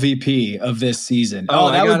the LVP of this season?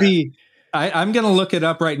 Would be. I'm going to look it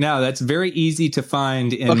up right now. That's very easy to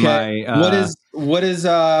find in my. What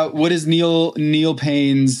is Neil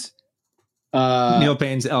Paine's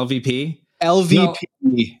LVP? LVP.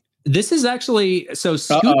 Well, this is actually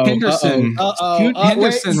Scoot Henderson. Scoot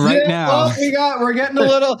Henderson right now. Oh, we're getting a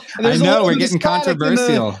little. I know we're getting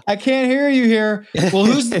controversial. I can't hear you here. Well,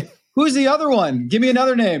 who's the other one? Give me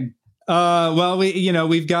another name. Well,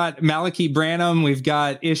 we've got Malachi Branham, we've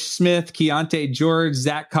got Ish Smith, Keontae George,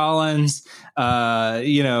 Zach Collins. A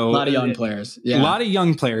lot of young players. Yeah, a lot of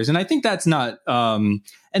young players, and I think that's not.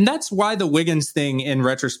 And that's why the Wiggins thing, in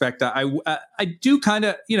retrospect, I do kind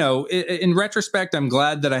of, in retrospect, I'm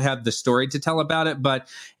glad that I have the story to tell about it, but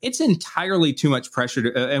it's entirely too much pressure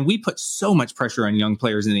and we put so much pressure on young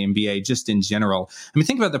players in the NBA just in general. I mean,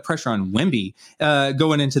 think about the pressure on Wemby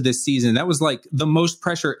going into this season. That was like the most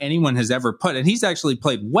pressure anyone has ever put. And he's actually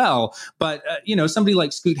played well, but somebody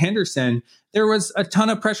like Scoot Henderson, there was a ton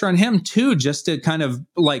of pressure on him too, just to kind of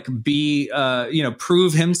like be,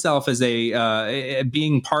 prove himself as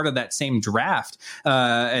being part of that same draft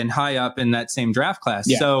and high up in that same draft class.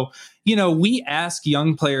 Yeah. So, we ask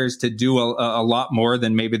young players to do a lot more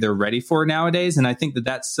than maybe they're ready for nowadays. And I think that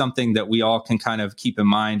that's something that we all can kind of keep in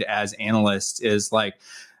mind as analysts is like,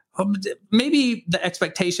 maybe the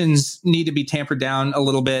expectations need to be tampered down a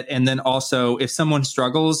little bit. And then also if someone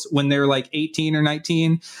struggles when they're like 18 or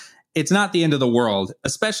 19, it's not the end of the world,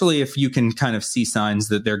 especially if you can kind of see signs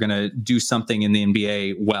that they're going to do something in the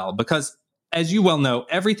NBA well. Because as you well know,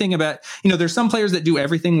 everything about, there's some players that do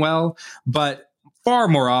everything well, but far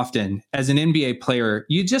more often as an NBA player,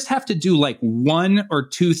 you just have to do like one or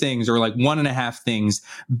two things or like one and a half things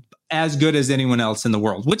as good as anyone else in the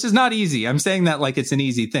world, which is not easy. I'm saying that like it's an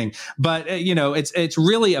easy thing, but it's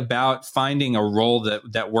really about finding a role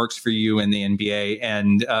that works for you in the NBA.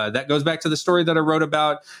 And that goes back to the story that I wrote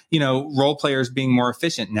about, role players being more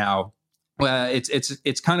efficient now.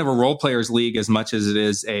 It's kind of a role players league as much as it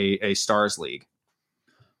is a stars league.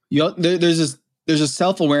 There's a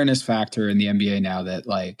self-awareness factor in the NBA now that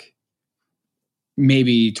like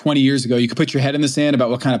maybe 20 years ago, you could put your head in the sand about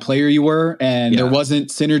what kind of player you were. And there wasn't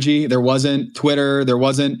synergy. There wasn't Twitter. There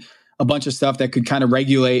wasn't a bunch of stuff that could kind of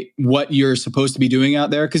regulate what you're supposed to be doing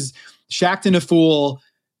out there. Because Shaqtin' a Fool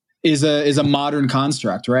is a modern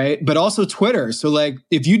construct, right? But also Twitter. So like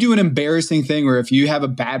if you do an embarrassing thing or if you have a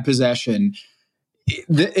bad possession,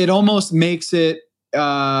 it almost makes it,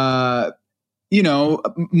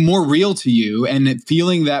 more real to you and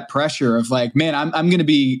feeling that pressure of like, man, I'm going to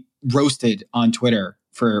be roasted on Twitter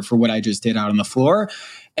for what I just did out on the floor.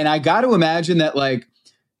 And I got to imagine that like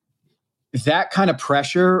that kind of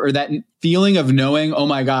pressure or that feeling of knowing, oh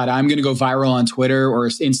my God, I'm going to go viral on Twitter or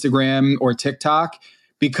Instagram or TikTok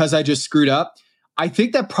because I just screwed up. I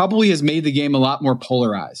think that probably has made the game a lot more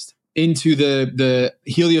polarized into the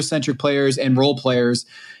heliocentric players and role players.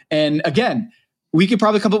 And again, we could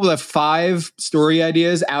probably come up with 5 story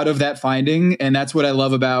ideas out of that finding. And that's what I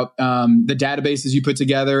love about the databases you put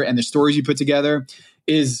together and the stories you put together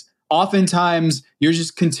is oftentimes you're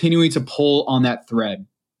just continuing to pull on that thread.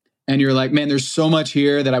 And you're like, man, there's so much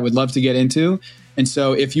here that I would love to get into. And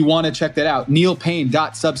so if you want to check that out,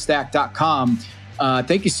 neilpaine.substack.com.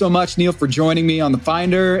 Thank you so much, Neil, for joining me on The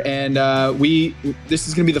Finder. And this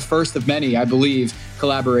is going to be the first of many, I believe,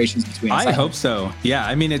 collaborations between us. I hope so. Yeah.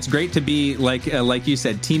 I mean, it's great to be like you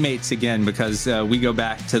said, teammates again, because we go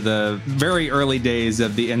back to the very early days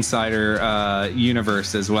of the Insider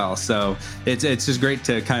universe as well. So it's just great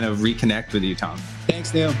to kind of reconnect with you, Tom.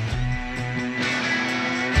 Thanks, Neil.